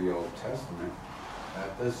through the Old Testament,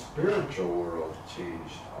 that the spiritual world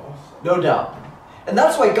changed also. No doubt. And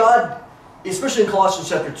that's why God, especially in Colossians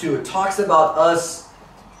chapter 2, it talks about us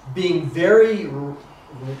being very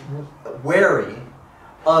wary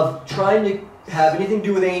of trying to have anything to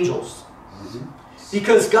do with angels.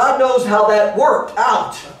 Because God knows how that worked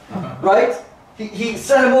out, right? He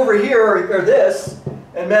sent him over here or this,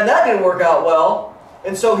 and man, that didn't work out well.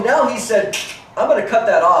 And so now he said, I'm going to cut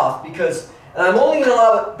that off because, and I'm only going to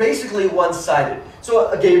allow it basically one-sided.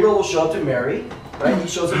 So Gabriel will show up to Mary, right? He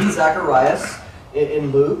shows up to Zacharias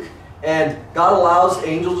in Luke, and God allows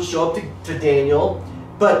angels to show up to Daniel,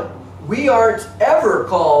 but we aren't ever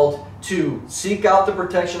called to seek out the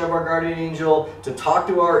protection of our guardian angel, to talk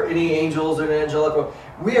to any angels or angelic.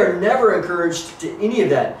 We are never encouraged to any of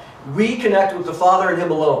that. We connect with the Father and Him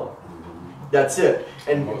alone. That's it.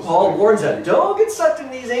 And Paul warns that. Don't get sucked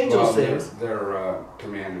into these angels things. They're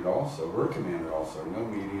commanded also. We're commanded also. No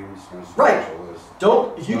mediums, no spiritualists. Right.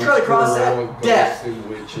 Don't, if you try to cross that, death. Ghosts and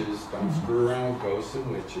witches. Don't screw around with ghosts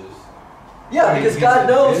and witches. Yeah, because God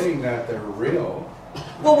knows. Admitting that they're real.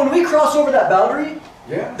 Well, when we cross over that boundary,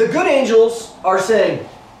 yeah, the good angels are saying,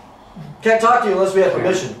 Can't talk to you unless we have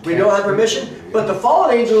permission. We don't have permission, but the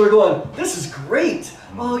fallen angels are going, this is great.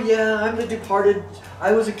 Oh yeah, I'm the departed.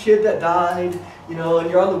 I was a kid that died, you know, and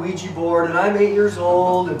you're on the Ouija board, and I'm 8 years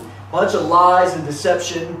old, and a bunch of lies and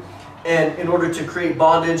deception, and in order to create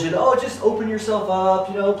bondage, and oh, just open yourself up,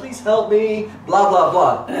 you know, please help me, blah, blah,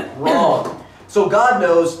 blah. Wrong. So God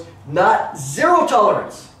knows zero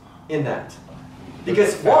tolerance in that.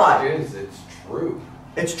 Because why? It's true.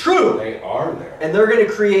 It's true. They are there. And they're going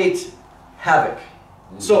to create havoc.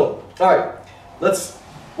 So, all right,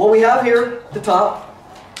 what we have here at the top,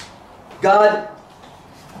 God,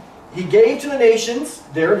 He gave to the nations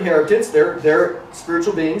their inheritance, their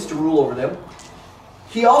spiritual beings to rule over them.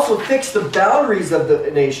 He also fixed the boundaries of the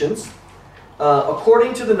nations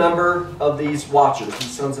according to the number of these watchers,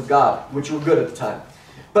 these sons of God, which were good at the time.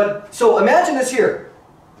 But, so imagine this here.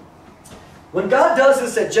 When God does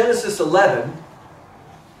this at Genesis 11,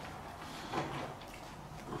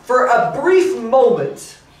 for a brief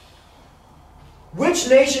moment, which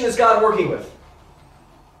nation is God working with?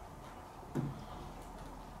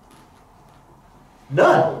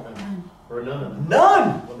 None. Or none of them.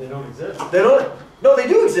 None. Well, they don't exist. They don't. No, they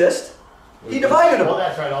do exist. He divided them. Well,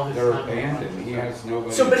 that's right. All this They're time. abandoned. He has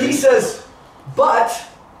nobody. So, but he says,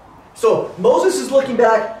 so Moses is looking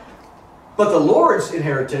back, but the Lord's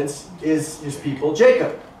inheritance is his people,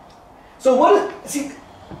 Jacob. So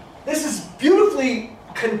this is beautifully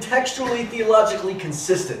contextually, theologically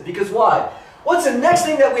consistent. Because why? What's the next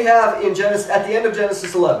thing that we have in Genesis, at the end of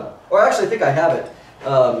Genesis 11? Or actually, I think I have it.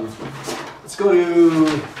 Let's go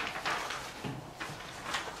to...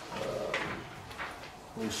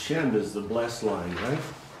 Well, Shem is the blessed line, right?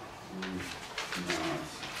 No,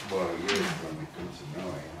 well, years when it comes to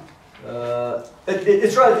Noah,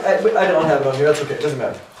 it's right. I don't have it on here. That's okay. It doesn't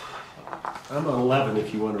matter. I'm on 11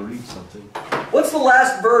 if you want to read something. What's the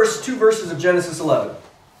last verse, 2 verses of Genesis 11?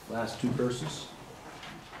 Last 2 verses.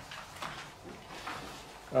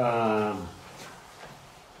 Tower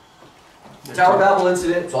of Babel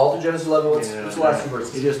incident. It's all through Genesis 11. What's the last 2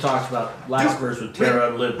 verses? It just talks about last verse with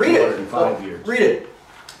Terah lived Read 205 years. Read it.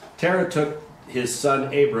 Terah took his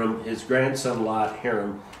son Abram, his grandson Lot,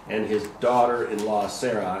 Haran, and his daughter-in-law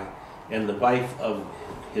Sarai, and the wife of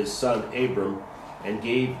his son Abram, and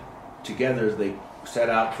gave together they set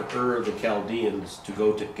out for Ur the Chaldeans to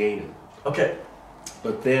go to Canaan. Okay.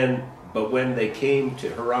 But when they came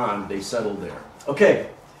to Haran, they settled there.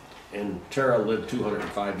 Okay. And Terah lived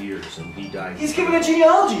 205 years, and he died. He's giving a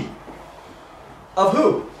genealogy. Of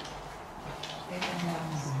who?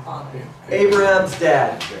 Abraham's father. Abraham's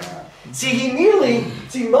dad. yeah.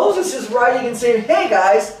 See, Moses is writing and saying, hey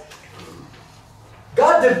guys,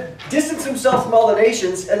 God distanced himself from all the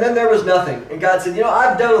nations, and then there was nothing. And God said, you know,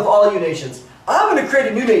 I'm done with all you nations. I'm going to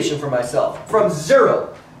create a new nation for myself. From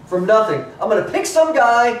zero. From nothing. I'm going to pick some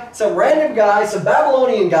guy, some random guy, some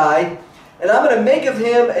Babylonian guy, and I'm going to make of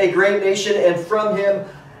him a great nation, and from him,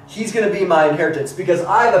 he's going to be my inheritance, because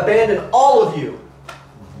I've abandoned all of you.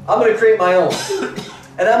 I'm going to create my own.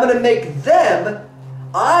 And I'm going to make them,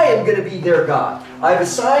 I am going to be their God. I've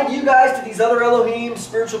assigned you guys to these other elohim,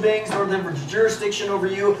 spiritual beings, in order for jurisdiction over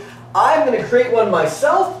you. I'm going to create one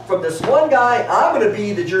myself from this one guy. I'm going to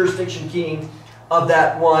be the jurisdiction king of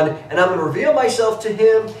that one, and I'm going to reveal myself to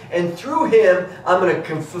him, and through him, I'm going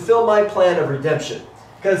to fulfill my plan of redemption.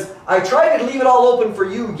 Because I tried to leave it all open for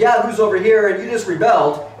you yahoos over here, and you just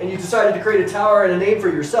rebelled, and you decided to create a tower and a name for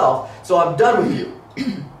yourself, so I'm done with you.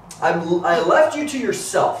 I left you to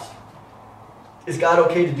yourself. Is God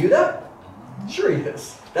okay to do that? Sure he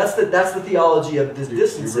is. That's the theology of this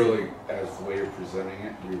distancing. You really, as the way you're presenting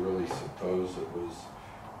it, you really suppose it was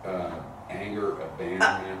anger,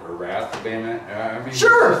 abandonment, or wrath, abandonment? I mean,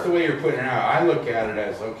 sure. Just the way you're putting it out. I look at it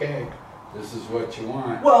as, okay, this is what you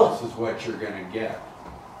want. Well, this is what you're going to get.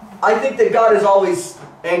 I think that God is always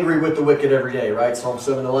angry with the wicked every day, right? Psalm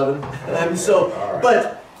 7:11. And so, right.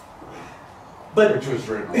 but Which was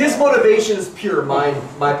written his motivation is pure.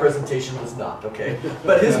 My presentation was not, okay?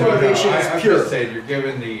 But his motivation is pure. I'm just saying, you're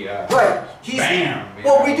giving the right. bam.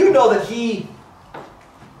 Well, we do know that he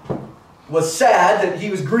was sad, that he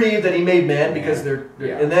was grieved that he made man, because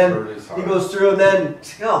and then he goes through, and then,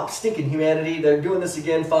 oh, stinking humanity, they're doing this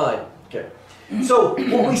again, fine. Okay. So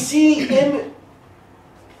what we see in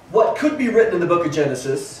what could be written in the book of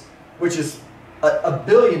Genesis, which is a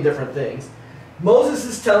billion different things, Moses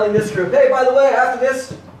is telling this group, hey, by the way, after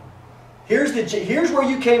this, here's where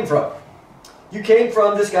you came from. You came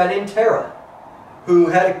from this guy named Terah, who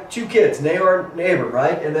had 2 kids, Nahor and Abram,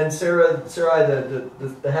 right? And then Sarai,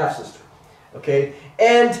 the half-sister. Okay?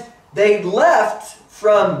 And they left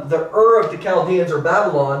from the Ur of the Chaldeans, or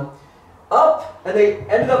Babylon, up, and they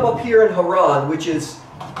ended up here in Haran, which is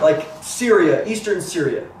like Syria, eastern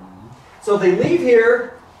Syria. So they leave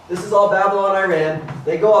here. This is all Babylon, Iran.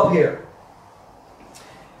 They go up here.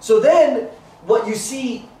 So then what you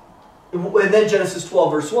see, and then Genesis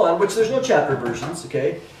 12 verse 1, which there's no chapter versions,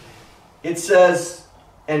 okay? It says,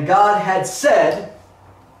 and God had said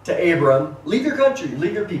to Abram, leave your country,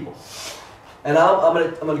 leave your people. And I'm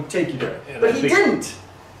going to take you there. But he didn't.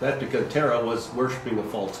 That's because Terah was worshiping a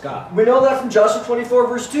false god. We know that from Joshua 24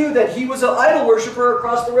 verse 2, that he was an idol worshiper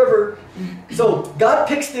across the river. So God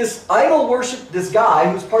picks this idol worship, this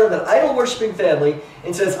guy who's part of that idol worshiping family,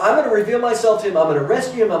 and says, I'm going to reveal myself to him, I'm going to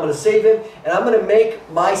rescue him, I'm going to save him, and I'm going to make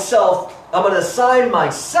myself, I'm going to assign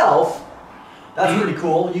myself, that's pretty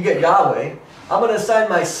cool, you get Yahweh, I'm going to assign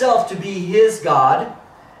myself to be his God,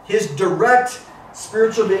 his direct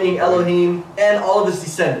spiritual being, Elohim, and all of his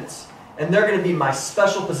descendants. And they're going to be my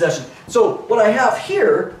special possession. So what I have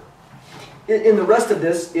here in the rest of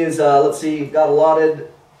this is, let's see, got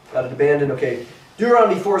allotted, got it abandoned. Okay,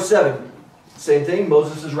 Deuteronomy 4:7, same thing.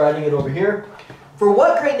 Moses is writing it over here. For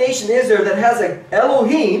what great nation is there that has an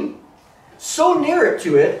Elohim so near it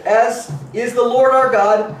to it as is the Lord our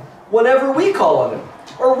God whenever we call on him?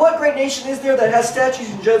 Or what great nation is there that has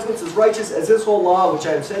statutes and judgments as righteous as this whole law which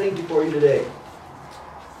I am setting before you today?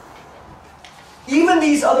 Even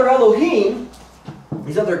these other Elohim,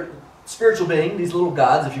 these other spiritual beings, these little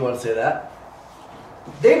gods, if you want to say that,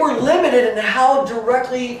 they were limited in how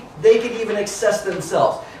directly they could even access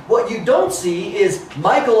themselves. What you don't see is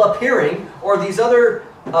Michael appearing, or these other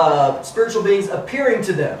spiritual beings appearing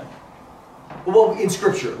to them. Well, in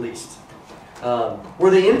Scripture at least. Were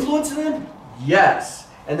they influencing them? Yes.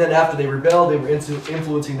 And then after they rebelled, they were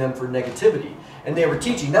influencing them for negativity. And they were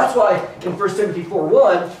teaching. That's why in 1 Timothy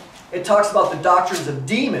 4:1, it talks about the doctrines of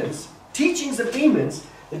demons, teachings of demons.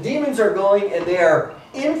 The demons are going and they are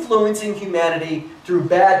influencing humanity through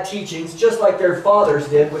bad teachings, just like their fathers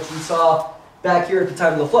did, which we saw back here at the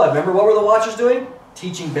time of the flood. Remember, what were the watchers doing?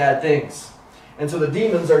 Teaching bad things. And so the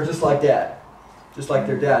demons are just like that, just like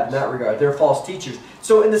their dad in that regard. They're false teachers.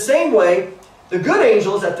 So in the same way, the good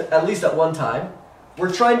angels, at least at one time, were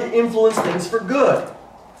trying to influence things for good,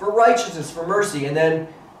 for righteousness, for mercy, and then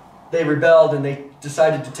they rebelled and they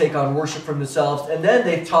decided to take on worship from themselves. And then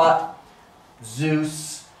they taught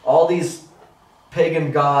Zeus, all these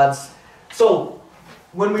pagan gods. So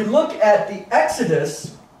when we look at the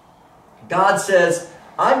Exodus, God says,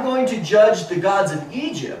 I'm going to judge the gods of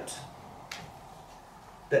Egypt.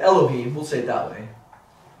 The Elohim, we'll say it that way.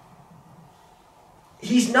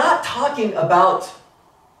 He's not talking about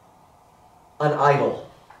an idol.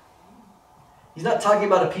 He's not talking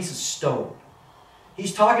about a piece of stone.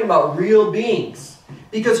 He's talking about real beings.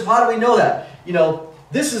 Because how do we know that? You know,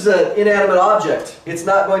 this is an inanimate object. It's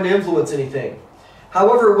not going to influence anything.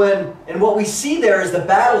 However, what we see there is the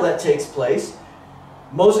battle that takes place.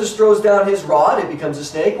 Moses throws down his rod, it becomes a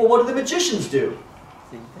snake. Well, what do the magicians do?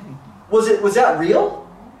 Same thing. Was that real?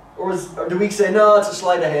 Or do we say, no, it's a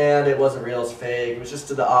sleight of hand, it wasn't real, it's fake, it was just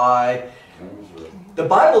to the eye? The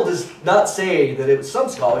Bible does not say that it was. Some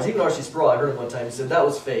scholars, even R.C. Sproul, I heard it one time, he said that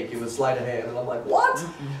was fake, it was sleight of hand. And I'm like, what?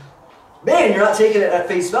 Man, you're not taking it at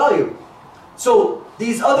face value. So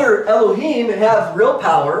these other Elohim have real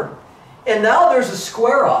power, and now there's a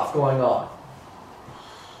square off going on.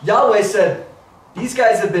 Yahweh said, these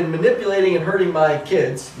guys have been manipulating and hurting my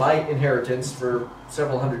kids, my inheritance, for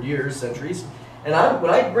several hundred years, centuries. And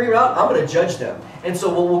when I bring them out, I'm going to judge them. And so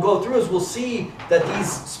what we'll go through is we'll see that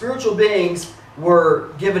these spiritual beings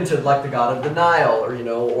were given to, like, the god of the Nile,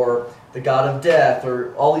 or the god of death,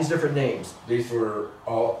 or all these different names. These were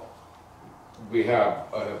all, we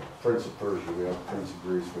have Prince of Persia, we have Prince of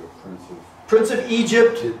Greece, we have Prince of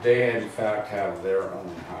Egypt. They in fact have their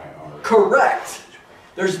own hierarchy. Correct.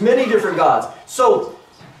 There's many different gods. So,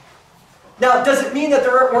 now, does it mean that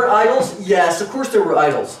there weren't idols? Yes, of course there were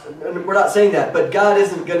idols. And we're not saying that, but God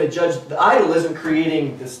isn't going to judge. The idol isn't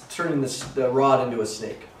creating this, turning the rod into a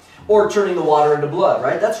snake, or turning the water into blood,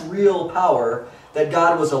 right? That's real power that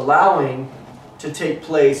God was allowing to take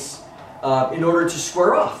place in order to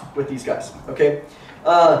square off with these guys, okay?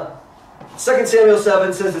 2 Samuel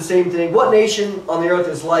 7 says the same thing. What nation on the earth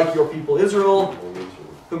is like your people Israel,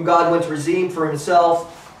 whom God went to redeem for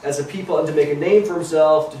himself as a people and to make a name for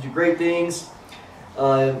himself, to do great things.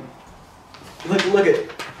 Look at,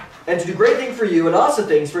 and to do great things for you and awesome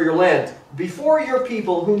things for your land, before your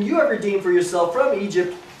people, whom you have redeemed for yourself from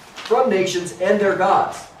Egypt, from nations and their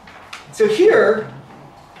gods. So here,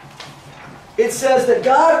 it says that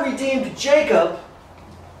God redeemed Jacob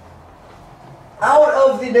out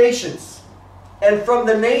of the nations and from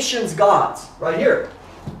the nations' gods, right here.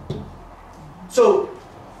 So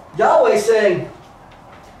Yahweh saying,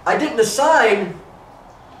 I didn't assign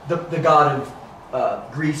the God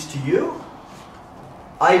of Greece to you.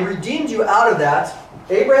 I redeemed you out of that.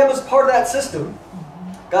 Abraham was part of that system.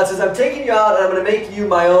 God says, I'm taking you out and I'm going to make you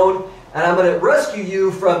my own, and I'm going to rescue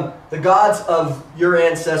you from the gods of your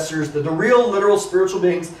ancestors, the real, literal, spiritual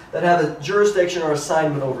beings that have a jurisdiction or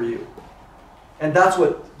assignment over you. And that's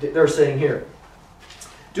what they're saying here.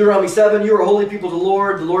 Deuteronomy 7, you are a holy people to the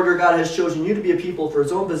Lord. The Lord your God has chosen you to be a people for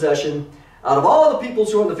his own possession out of all the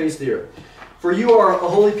peoples who are on the face of the earth. For you are a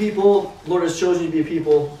holy people. The Lord has chosen you to be a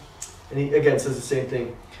people. And he again says the same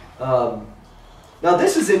thing. Now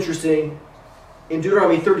this is interesting. In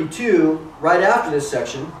Deuteronomy 32, right after this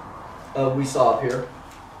section we saw up here,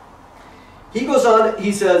 he goes on,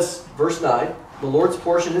 he says, verse 9, the Lord's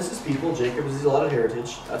portion is his people, Jacob is his allotted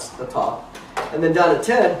heritage. That's the top. And then down at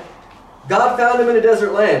 10, God found him in a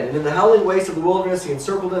desert land, and in the howling waste of the wilderness he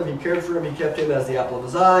encircled him, he cared for him, he kept him as the apple of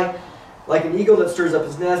his eye, like an eagle that stirs up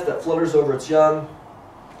his nest, that flutters over its young,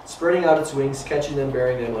 spreading out its wings, catching them,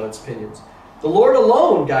 bearing them on its pinions. The Lord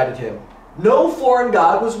alone guided him. No foreign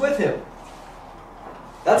god was with him.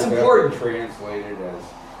 That's important. That translated as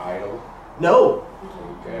idol? No.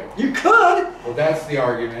 Okay. You could. Well, that's the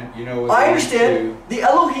argument. You know what I understand. The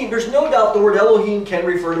Elohim, there's no doubt the word Elohim can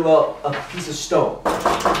refer to a piece of stone,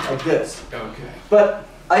 like this. Okay. But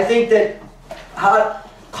I think that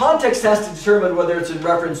context has to determine whether it's in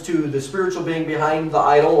reference to the spiritual being behind the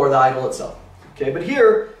idol or the idol itself. Okay, but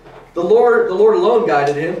here, the Lord alone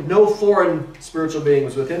guided him. No foreign spiritual being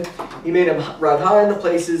was with him. He made him ride high in the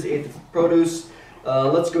places, ate the produce.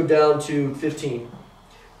 Let's go down to 15.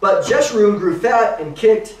 But Jeshurun grew fat and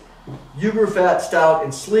kicked. You grew fat, stout,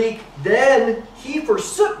 and sleek. Then he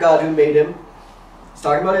forsook God who made him. He's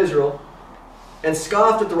talking about Israel. And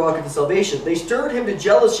scoffed at the rock of his salvation. They stirred him to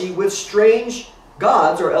jealousy with strange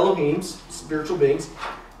gods, or Elohims, spiritual beings.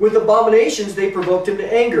 With abominations they provoked him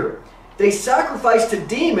to anger. They sacrificed to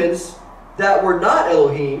demons that were not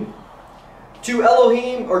Elohim, to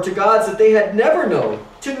Elohim, or to gods that they had never known,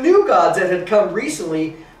 to new gods that had come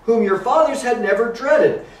recently, whom your fathers had never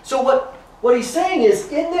dreaded. So what he's saying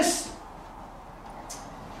is, in this,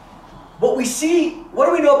 what we see, what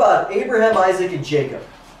do we know about Abraham, Isaac, and Jacob?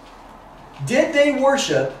 Did they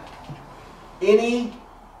worship any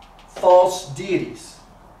false deities?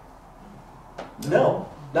 No,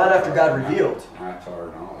 not after God revealed. Not to our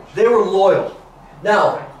knowledge. They were loyal.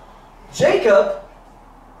 Now, Jacob,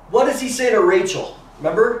 what does he say to Rachel?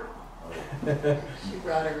 Remember? She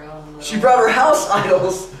brought her own. She brought her house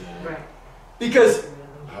idols. Right. Because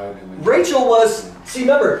Rachel was, see,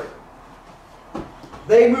 remember,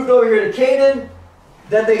 they moved over here to Canaan.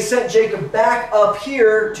 Then they sent Jacob back up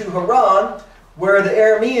here to Haran, where the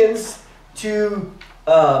Arameans to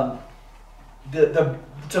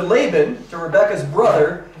Laban, to Rebekah's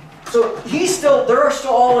brother. So they're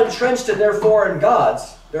still all entrenched in their foreign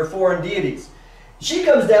gods, their foreign deities. She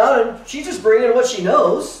comes down and she's just bringing what she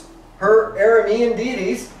knows, her Aramean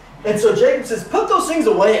deities. And so Jacob says, put those things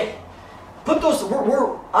away.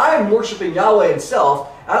 I'm worshiping Yahweh himself.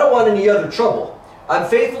 I don't want any other trouble. I'm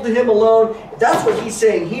faithful to him alone. That's what he's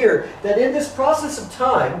saying here, that in this process of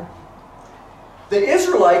time, the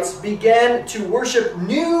Israelites began to worship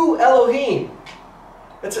new Elohim.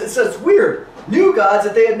 It's weird. New gods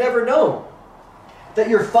that they had never known. That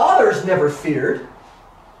your fathers never feared.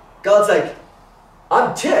 God's like,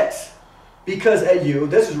 I'm ticked because at you,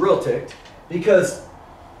 this is real ticked, because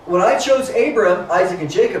when I chose Abram, Isaac, and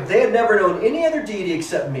Jacob, they had never known any other deity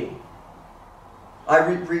except me. I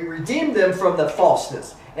redeemed them from the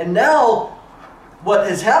falseness. And now, what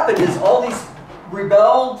has happened is all these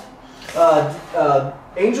rebelled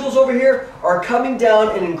angels over here are coming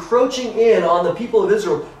down and encroaching in on the people of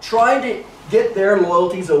Israel, trying to get their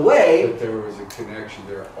loyalties away. But there was a connection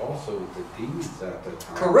there also with the demons at the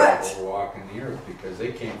time. Correct. That were walking the earth, because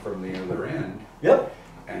they came from the other end. Yep.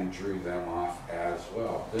 And drew them off as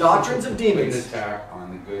well. This Doctrines of demons. An attack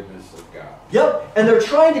on the goodness of God. Yep, and they're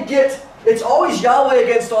trying to get, it's always Yahweh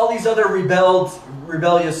against all these other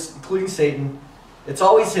rebellious, including Satan. It's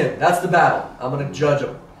always him. That's the battle. I'm going to judge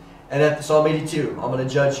him. And at Psalm 82, I'm going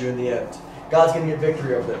to judge you in the end. God's going to get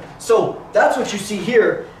victory over them. So that's what you see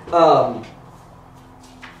here, that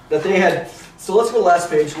they had. So let's go to the last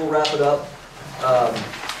page. We'll wrap it up.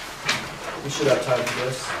 We should have time for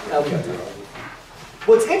this. Yeah, we got time.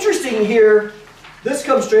 What's interesting here, this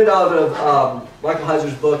comes straight out of Michael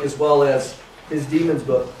Heiser's book as well as his Demons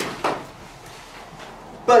book.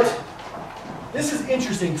 But this is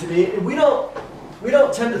interesting to me. We don't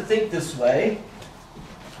tend to think this way,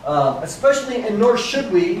 especially, and nor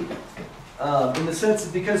should we, in the sense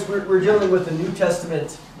that because we're dealing with the New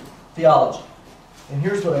Testament theology. And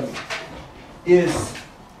here's what I mean: is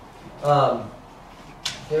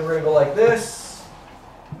Okay, we're going to go like this.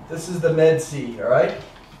 This is the Med Sea, all right?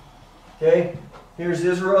 Okay, here's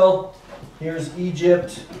Israel. Here's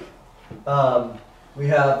Egypt. We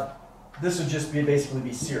have, this would just be basically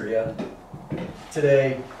be Syria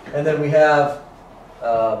today. And then we have,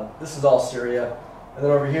 this is all Syria. And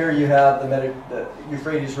then over here you have the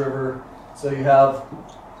Euphrates River. So you have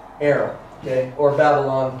Aram, okay, or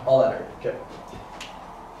Babylon, all that area, okay.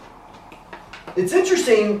 It's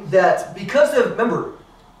interesting that because of, remember,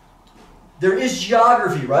 there is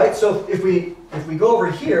geography, right? So if we go over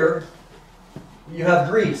here, you have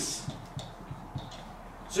Greece.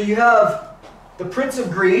 So you have the Prince of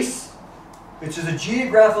Greece, which is a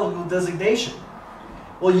geographical designation.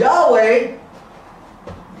 Well, Yahweh,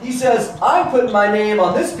 he says, I'm putting my name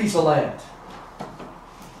on this piece of land.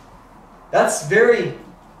 That's very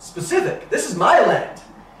specific. This is my land.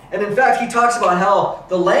 And in fact, he talks about how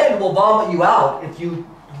the land will vomit you out if you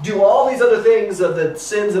do all these other things of the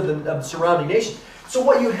sins of the surrounding nations. So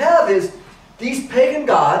what you have is these pagan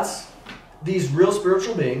gods, these real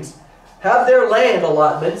spiritual beings, have their land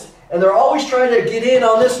allotments, and they're always trying to get in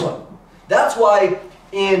on this one. That's why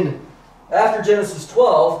after Genesis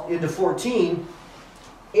 12 into 14,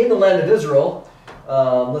 in the land of Israel,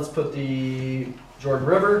 let's put the Jordan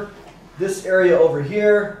River. This area over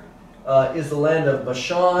here is the land of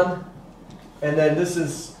Bashan, and then this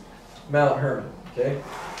is Mount Hermon. Okay.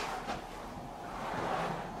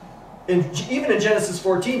 Even in Genesis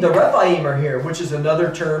 14, the Rephaim are here, which is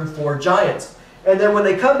another term for giants. And then when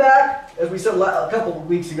they come back, as we said a couple of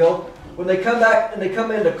weeks ago, when they come back and they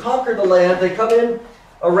come in to conquer the land, they come in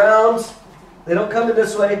around, they don't come in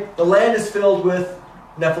this way, the land is filled with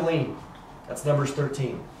Nephilim. That's Numbers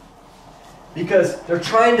 13. Because they're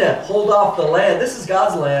trying to hold off the land. This is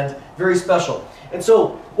God's land, very special. And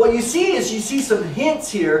so what you see is you see some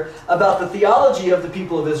hints here about the theology of the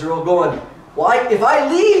people of Israel going, well, if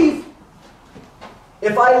I leave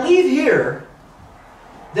here,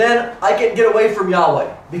 then I can get away from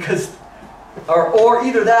Yahweh. Because, or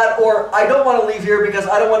either that, or I don't want to leave here because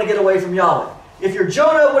I don't want to get away from Yahweh. If you're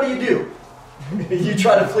Jonah, what do? You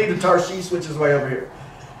try to flee to Tarshish, which is way over here.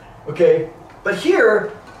 Okay? But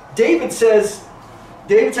here, David's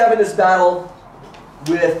having this battle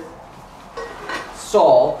with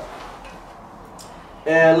Saul.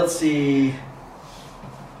 And let's see.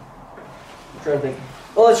 I'm trying to think.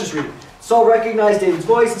 Well, let's just read it. Saul recognized David's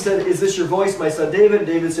voice and said, "Is this your voice, my son David?" And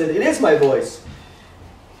David said, "It is my voice."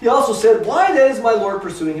 He also said, "Why then is my Lord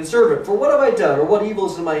pursuing his servant? For what have I done, or what evil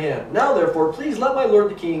is in my hand? Now therefore, please let my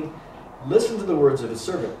Lord the king listen to the words of his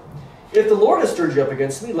servant. If the Lord has stirred you up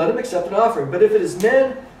against me, let him accept an offering. But if it is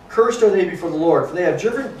men, cursed are they before the Lord. For they have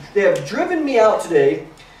driven me out today,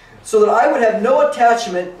 so that I would have no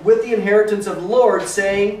attachment with the inheritance of the Lord,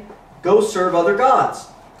 saying, go serve other gods.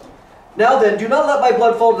 Now then, do not let my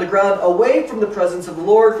blood fall to the ground away from the presence of the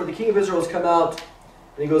Lord, for the king of Israel has come out."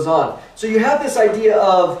 And he goes on. So you have this idea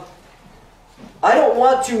of, I don't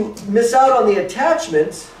want to miss out on the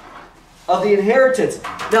attachment of the inheritance.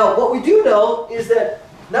 Now, what we do know is that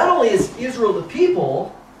not only is Israel the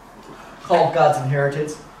people called God's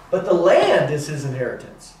inheritance, but the land is his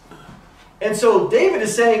inheritance. And so David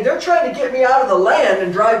is saying, they're trying to get me out of the land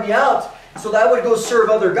and drive me out so that I would go serve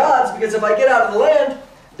other gods, because if I get out of the land,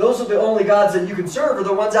 those are the only gods that you can serve, are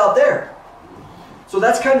the ones out there. So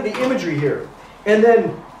that's kind of the imagery here. And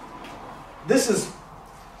then, this is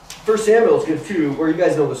 1 Samuel is good too, where you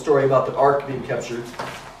guys know the story about the ark being captured.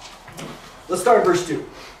 Let's start at verse 2.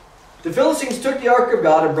 The Philistines took the ark of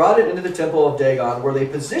God and brought it into the temple of Dagon, where they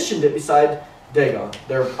positioned it beside Dagon,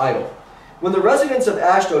 their idol. When the residents of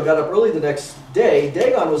Ashdod got up early the next day,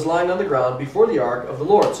 Dagon was lying on the ground before the ark of the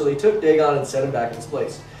Lord. So they took Dagon and set him back in his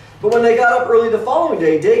place. But when they got up early the following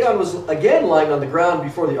day, Dagon was again lying on the ground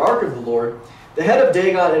before the ark of the Lord. The head of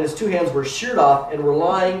Dagon and his two hands were sheared off and were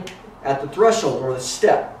lying at the threshold, or the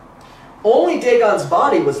step. Only Dagon's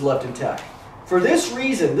body was left intact. For this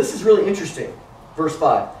reason, this is really interesting, verse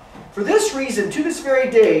 5. For this reason, to this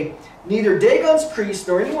very day, neither Dagon's priest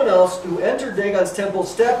nor anyone else who entered Dagon's temple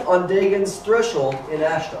stepped on Dagon's threshold in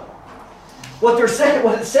Ashdod. What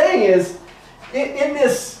it's saying is, in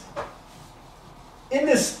this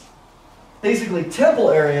basically temple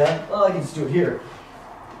area, well, I can just do it here.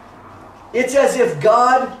 It's as if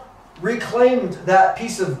God reclaimed that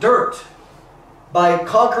piece of dirt by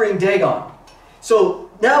conquering Dagon. So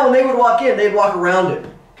now when they would walk in, they'd walk around it.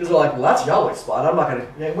 Because they're like, well, that's Yahweh's spot. I'm not going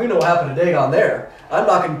to, we know what happened to Dagon there. I'm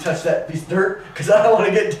not going to touch that piece of dirt because I don't want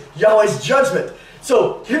to get Yahweh's judgment.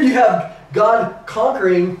 So here you have God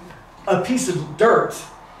conquering a piece of dirt.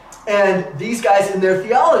 And these guys in their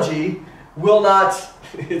theology will not,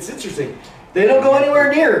 it's interesting, they don't go anywhere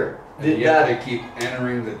near And yet they keep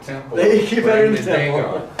entering the temple. They keep entering the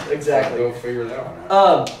temple. Exactly. So go figure that one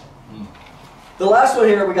out. The last one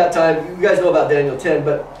here, we got time. You guys know about Daniel 10,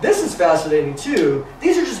 but this is fascinating too.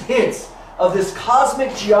 These are just hints of this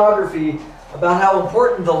cosmic geography about how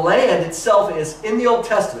important the land itself is in the Old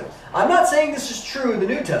Testament. I'm not saying this is true in the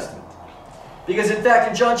New Testament. Because in fact,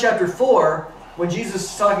 in John chapter 4, when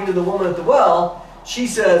Jesus is talking to the woman at the well, she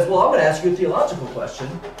says, well, I'm going to ask you a theological question.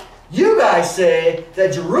 You guys say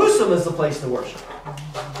that Jerusalem is the place to worship.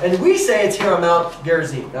 And we say it's here on Mount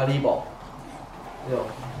Gerizim, Mount Ebal. You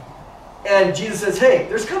know. And Jesus says, hey,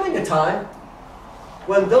 there's coming a time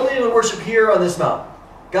when they'll need to worship here on this mountain.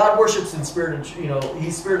 God worships in spirit and you know,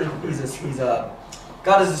 He's spirit and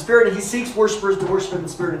God is a spirit and He seeks worshipers to worship Him in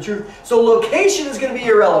spirit and truth. So location is going to be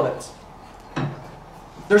irrelevant.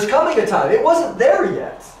 There's coming a time. It wasn't there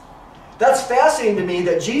yet. That's fascinating to me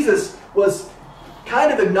that Jesus was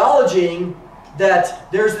kind of acknowledging that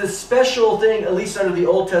there's this special thing, at least under the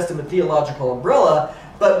Old Testament theological umbrella.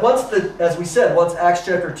 But once as we said, once Acts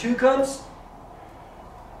chapter 2 comes,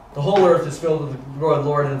 the whole earth is filled with the glory of the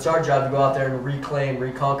Lord, and it's our job to go out there and reclaim,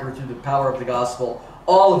 reconquer through the power of the gospel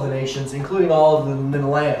all of the nations, including all of the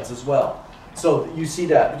lands as well. So you see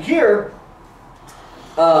that. But here,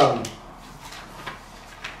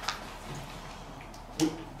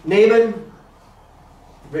 Naaman,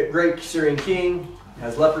 great Syrian king,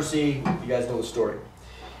 has leprosy. You guys know the story.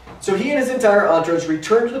 So he and his entire entourage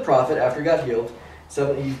returned to the prophet after he got healed.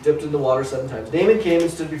 He dipped in the water 7 times. Naaman came and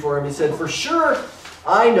stood before him. He said, for sure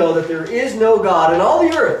I know that there is no God in all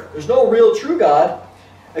the earth. There's no real true God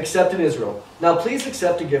except in Israel. Now please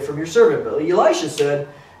accept a gift from your servant. But Elisha said,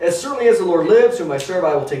 as certainly as the Lord lives, whom I serve,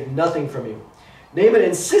 I will take nothing from you. Naaman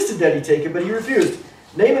insisted that he take it, but he refused.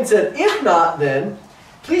 Naaman said, if not, then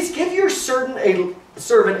please give your servant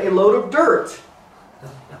a load of dirt,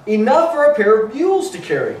 enough for a pair of mules to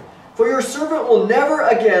carry. For your servant will never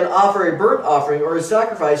again offer a burnt offering or a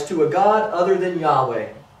sacrifice to a god other than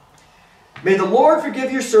Yahweh. May the Lord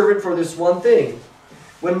forgive your servant for this one thing.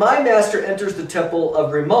 When my master enters the temple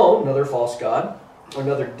of Rimmon, another false god, or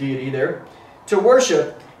another deity there, to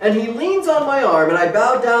worship, and he leans on my arm, and I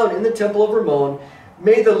bow down in the temple of Rimmon,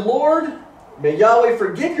 may Yahweh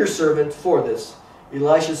forgive your servant for this.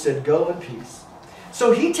 Elisha said, go in peace.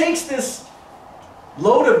 So he takes this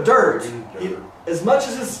load of dirt, as much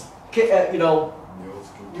as this,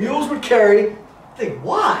 mules would carry. I think,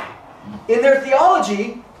 why? In their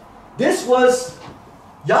theology, this was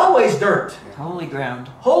Yahweh's dirt. Holy ground.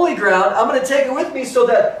 Holy ground. I'm going to take it with me so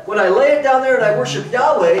that when I lay it down there and I worship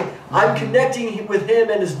Yahweh, I'm connecting with Him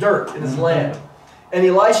and His dirt in His land. And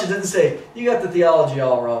Elisha didn't say, you got the theology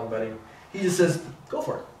all wrong, buddy. He just says, go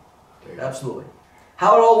for it. Absolutely.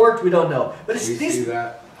 How it all worked, we don't know. But these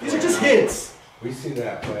are just hints. We see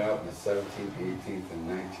that play out in the 17th, 18th, and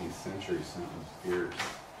 19th century. Something fierce.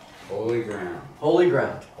 Holy ground. Holy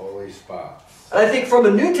ground. Holy spots. And I think from a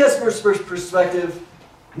New Testament perspective,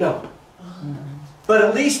 no. But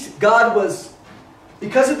at least God was,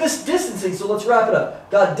 because of this distancing, so let's wrap it up.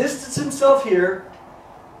 God distanced Himself here,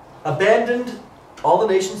 abandoned all the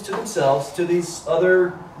nations to themselves, to these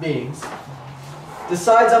other beings,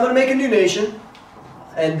 decides, I'm going to make a new nation,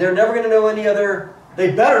 and they're never going to know any other,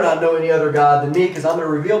 they better not know any other God than me, because I'm going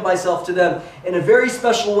to reveal myself to them in a very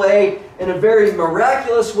special way, in a very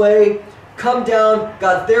miraculous way. Come down,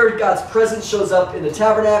 God's presence shows up in the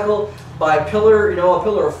tabernacle by a pillar, a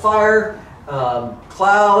pillar of fire,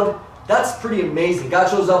 cloud. That's pretty amazing. God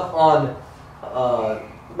shows up on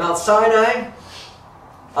Mount Sinai.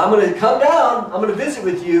 I'm going to come down. I'm going to visit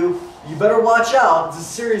with you. You better watch out. It's a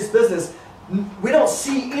serious business. We don't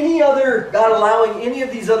see any other, God allowing any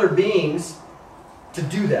of these other beings to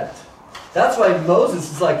do that. That's why Moses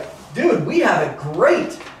is like, dude, we have it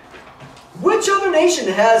great. Which other nation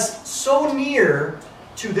has so near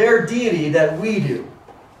to their deity that we do?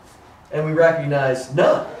 And we recognize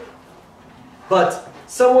none. But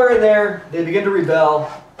somewhere in there, they begin to rebel,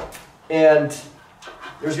 and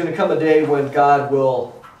there's going to come a day when God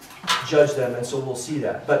will judge them, and so we'll see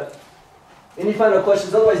that. But any final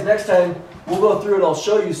questions? Otherwise, next time we'll go through and I'll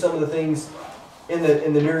show you some of the things in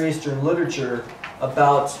the Near Eastern literature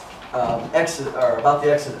about the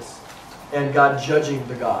Exodus and God judging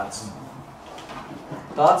the gods.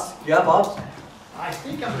 Thoughts? Yeah, Bob? I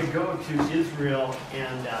think I'm going to go to Israel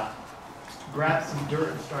and grab some dirt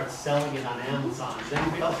and start selling it on Amazon. Does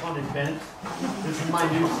anybody else want to invent? This is my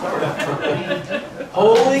new startup company.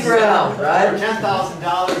 Holy ground, right? For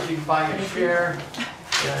 $10,000, you can buy a share.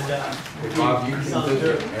 And Bob, you can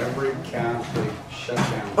visit every Catholic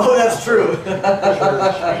shutdown. Oh, that's true.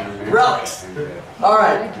 Relics. All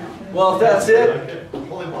right. Well, if that's it.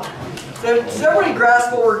 holy water. So does everybody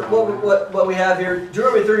grasp what we have here?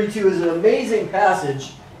 Deuteronomy 32 is an amazing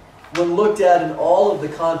passage when looked at in all of the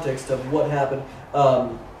context of what happened.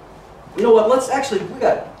 You know what? We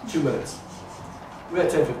got 2 minutes. We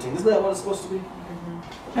got 10:15. Isn't that what it's supposed to be?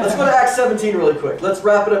 Let's go to Acts 17 really quick. Let's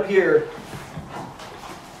wrap it up here.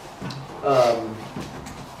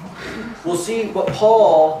 We'll see what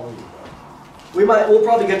Paul. We'll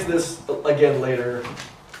probably get to this again later.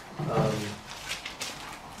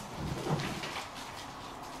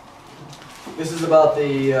 This is about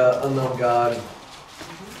the unknown God.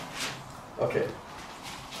 Okay.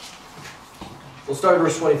 We'll start at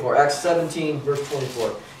verse 24. Acts 17, verse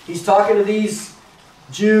 24. He's talking to these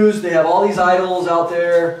Jews. They have all these idols out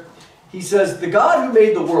there. He says, the God who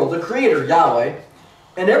made the world, the creator, Yahweh,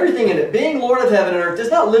 and everything in it, being Lord of heaven and earth,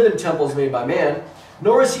 does not live in temples made by man,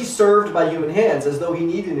 nor is he served by human hands, as though he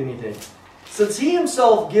needed anything. Since he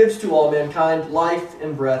himself gives to all mankind life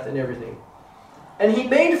and breath and everything. And he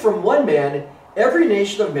made from one man every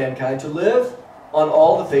nation of mankind to live on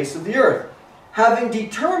all the face of the earth, having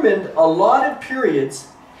determined allotted periods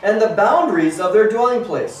and the boundaries of their dwelling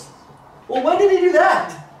place. Well, when did he do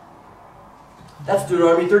that? That's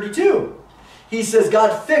Deuteronomy 32. He says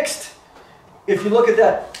God fixed, if you look at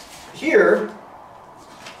that here,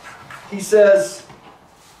 he says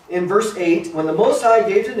in verse 8, when the Most High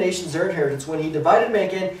gave to the nations their inheritance, when he divided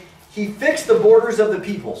mankind, he fixed the borders of the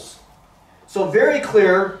peoples. So very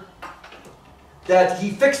clear that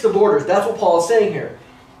he fixed the borders. That's what Paul is saying here.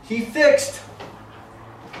 He fixed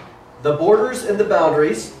the borders and the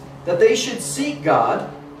boundaries, that they should seek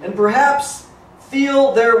God and perhaps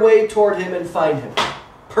feel their way toward him and find him.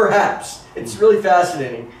 Perhaps. It's really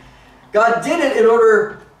fascinating. God did it in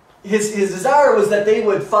order, his desire was that they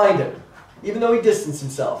would find him. Even though he distanced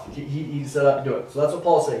himself, he set out to do it. So that's what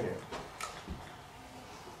Paul's saying here.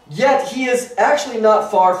 Yet he is actually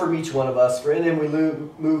not far from each one of us, for in him we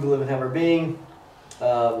move, live, and have our being.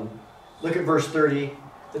 Look at verse 30.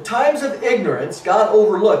 The times of ignorance God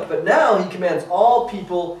overlooked, but now he commands all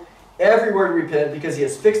people everywhere to repent, because he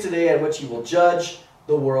has fixed a day on which he will judge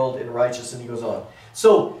the world in righteousness. And he goes on.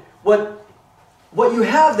 So what you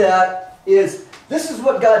have that is, this is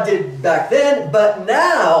what God did back then, but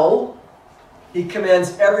now he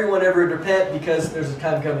commands everyone ever to repent, because there's a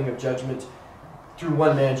time coming of judgment through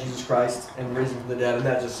one man, Jesus Christ, and raising from the dead, and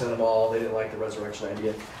that just sent them all. They didn't like the resurrection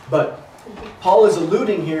idea. But Paul is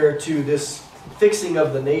alluding here to this fixing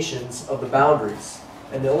of the nations, of the boundaries.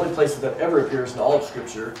 And the only place that ever appears in all of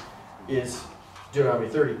Scripture is Deuteronomy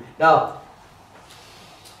 30. Now,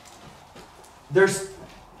 there's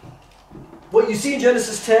what you see in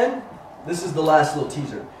Genesis 10. This is the last little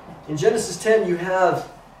teaser. In Genesis 10, you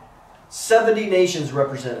have 70 nations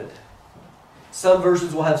represented. Some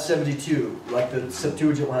versions will have 72, like the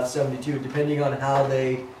Septuagint will have 72, depending on how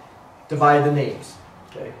they divide the names.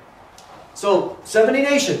 Okay, so 70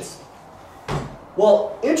 nations.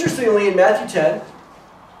 Well, interestingly, in Matthew 10,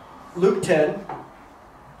 Luke 10,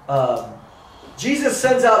 Jesus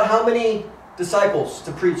sends out how many disciples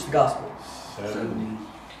to preach the gospel? 70.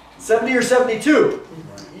 70 or 72.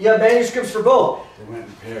 You have manuscripts for both. They went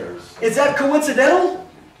in pairs. Is that coincidental?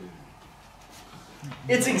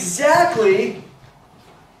 It's exactly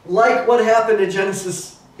like what happened in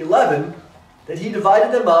Genesis 11, that he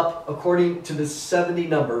divided them up according to the 70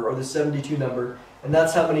 number, or the 72 number, and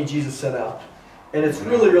that's how many Jesus sent out. And it's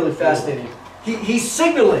really, really fascinating. He's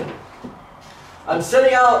signaling, I'm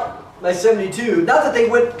sending out my 72, not that they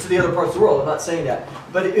went to the other parts of the world, I'm not saying that,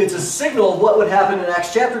 but it's a signal of what would happen in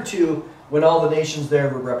Acts chapter 2 when all the nations there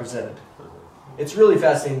were represented. It's really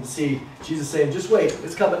fascinating to see Jesus saying, just wait,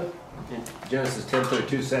 it's coming. Genesis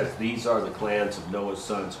 10:32 says, these are the clans of Noah's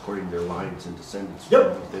sons according to their lines and descendants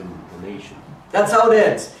Yep. from within the nation. That's how it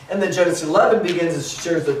ends. And then Genesis 11 begins and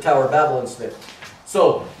shares the Tower of Babel incident.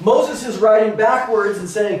 So Moses is writing backwards and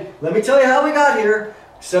saying, let me tell you how we got here.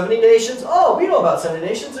 70 nations. Oh, we know about 70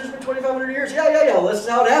 nations. There's been 2,500 years. Yeah. Well, this is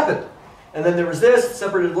how it happened. And then there was this,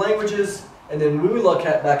 separated languages. And then when we look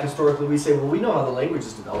back historically, we say, well, we know how the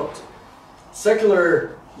languages developed.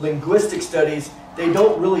 Secular linguistic studies, they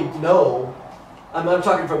don't really know, I'm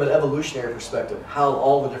talking from an evolutionary perspective, how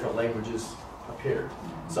all the different languages appeared.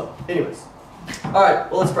 So, anyways. All right,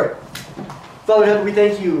 well, let's pray. Father in heaven, we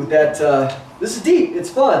thank you that this is deep, it's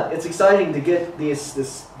fun, it's exciting to get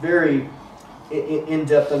this very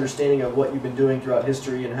in-depth understanding of what you've been doing throughout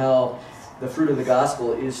history and how the fruit of the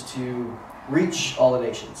gospel is to reach all the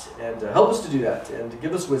nations. And help us to do that, and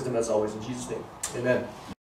give us wisdom as always, in Jesus' name. Amen.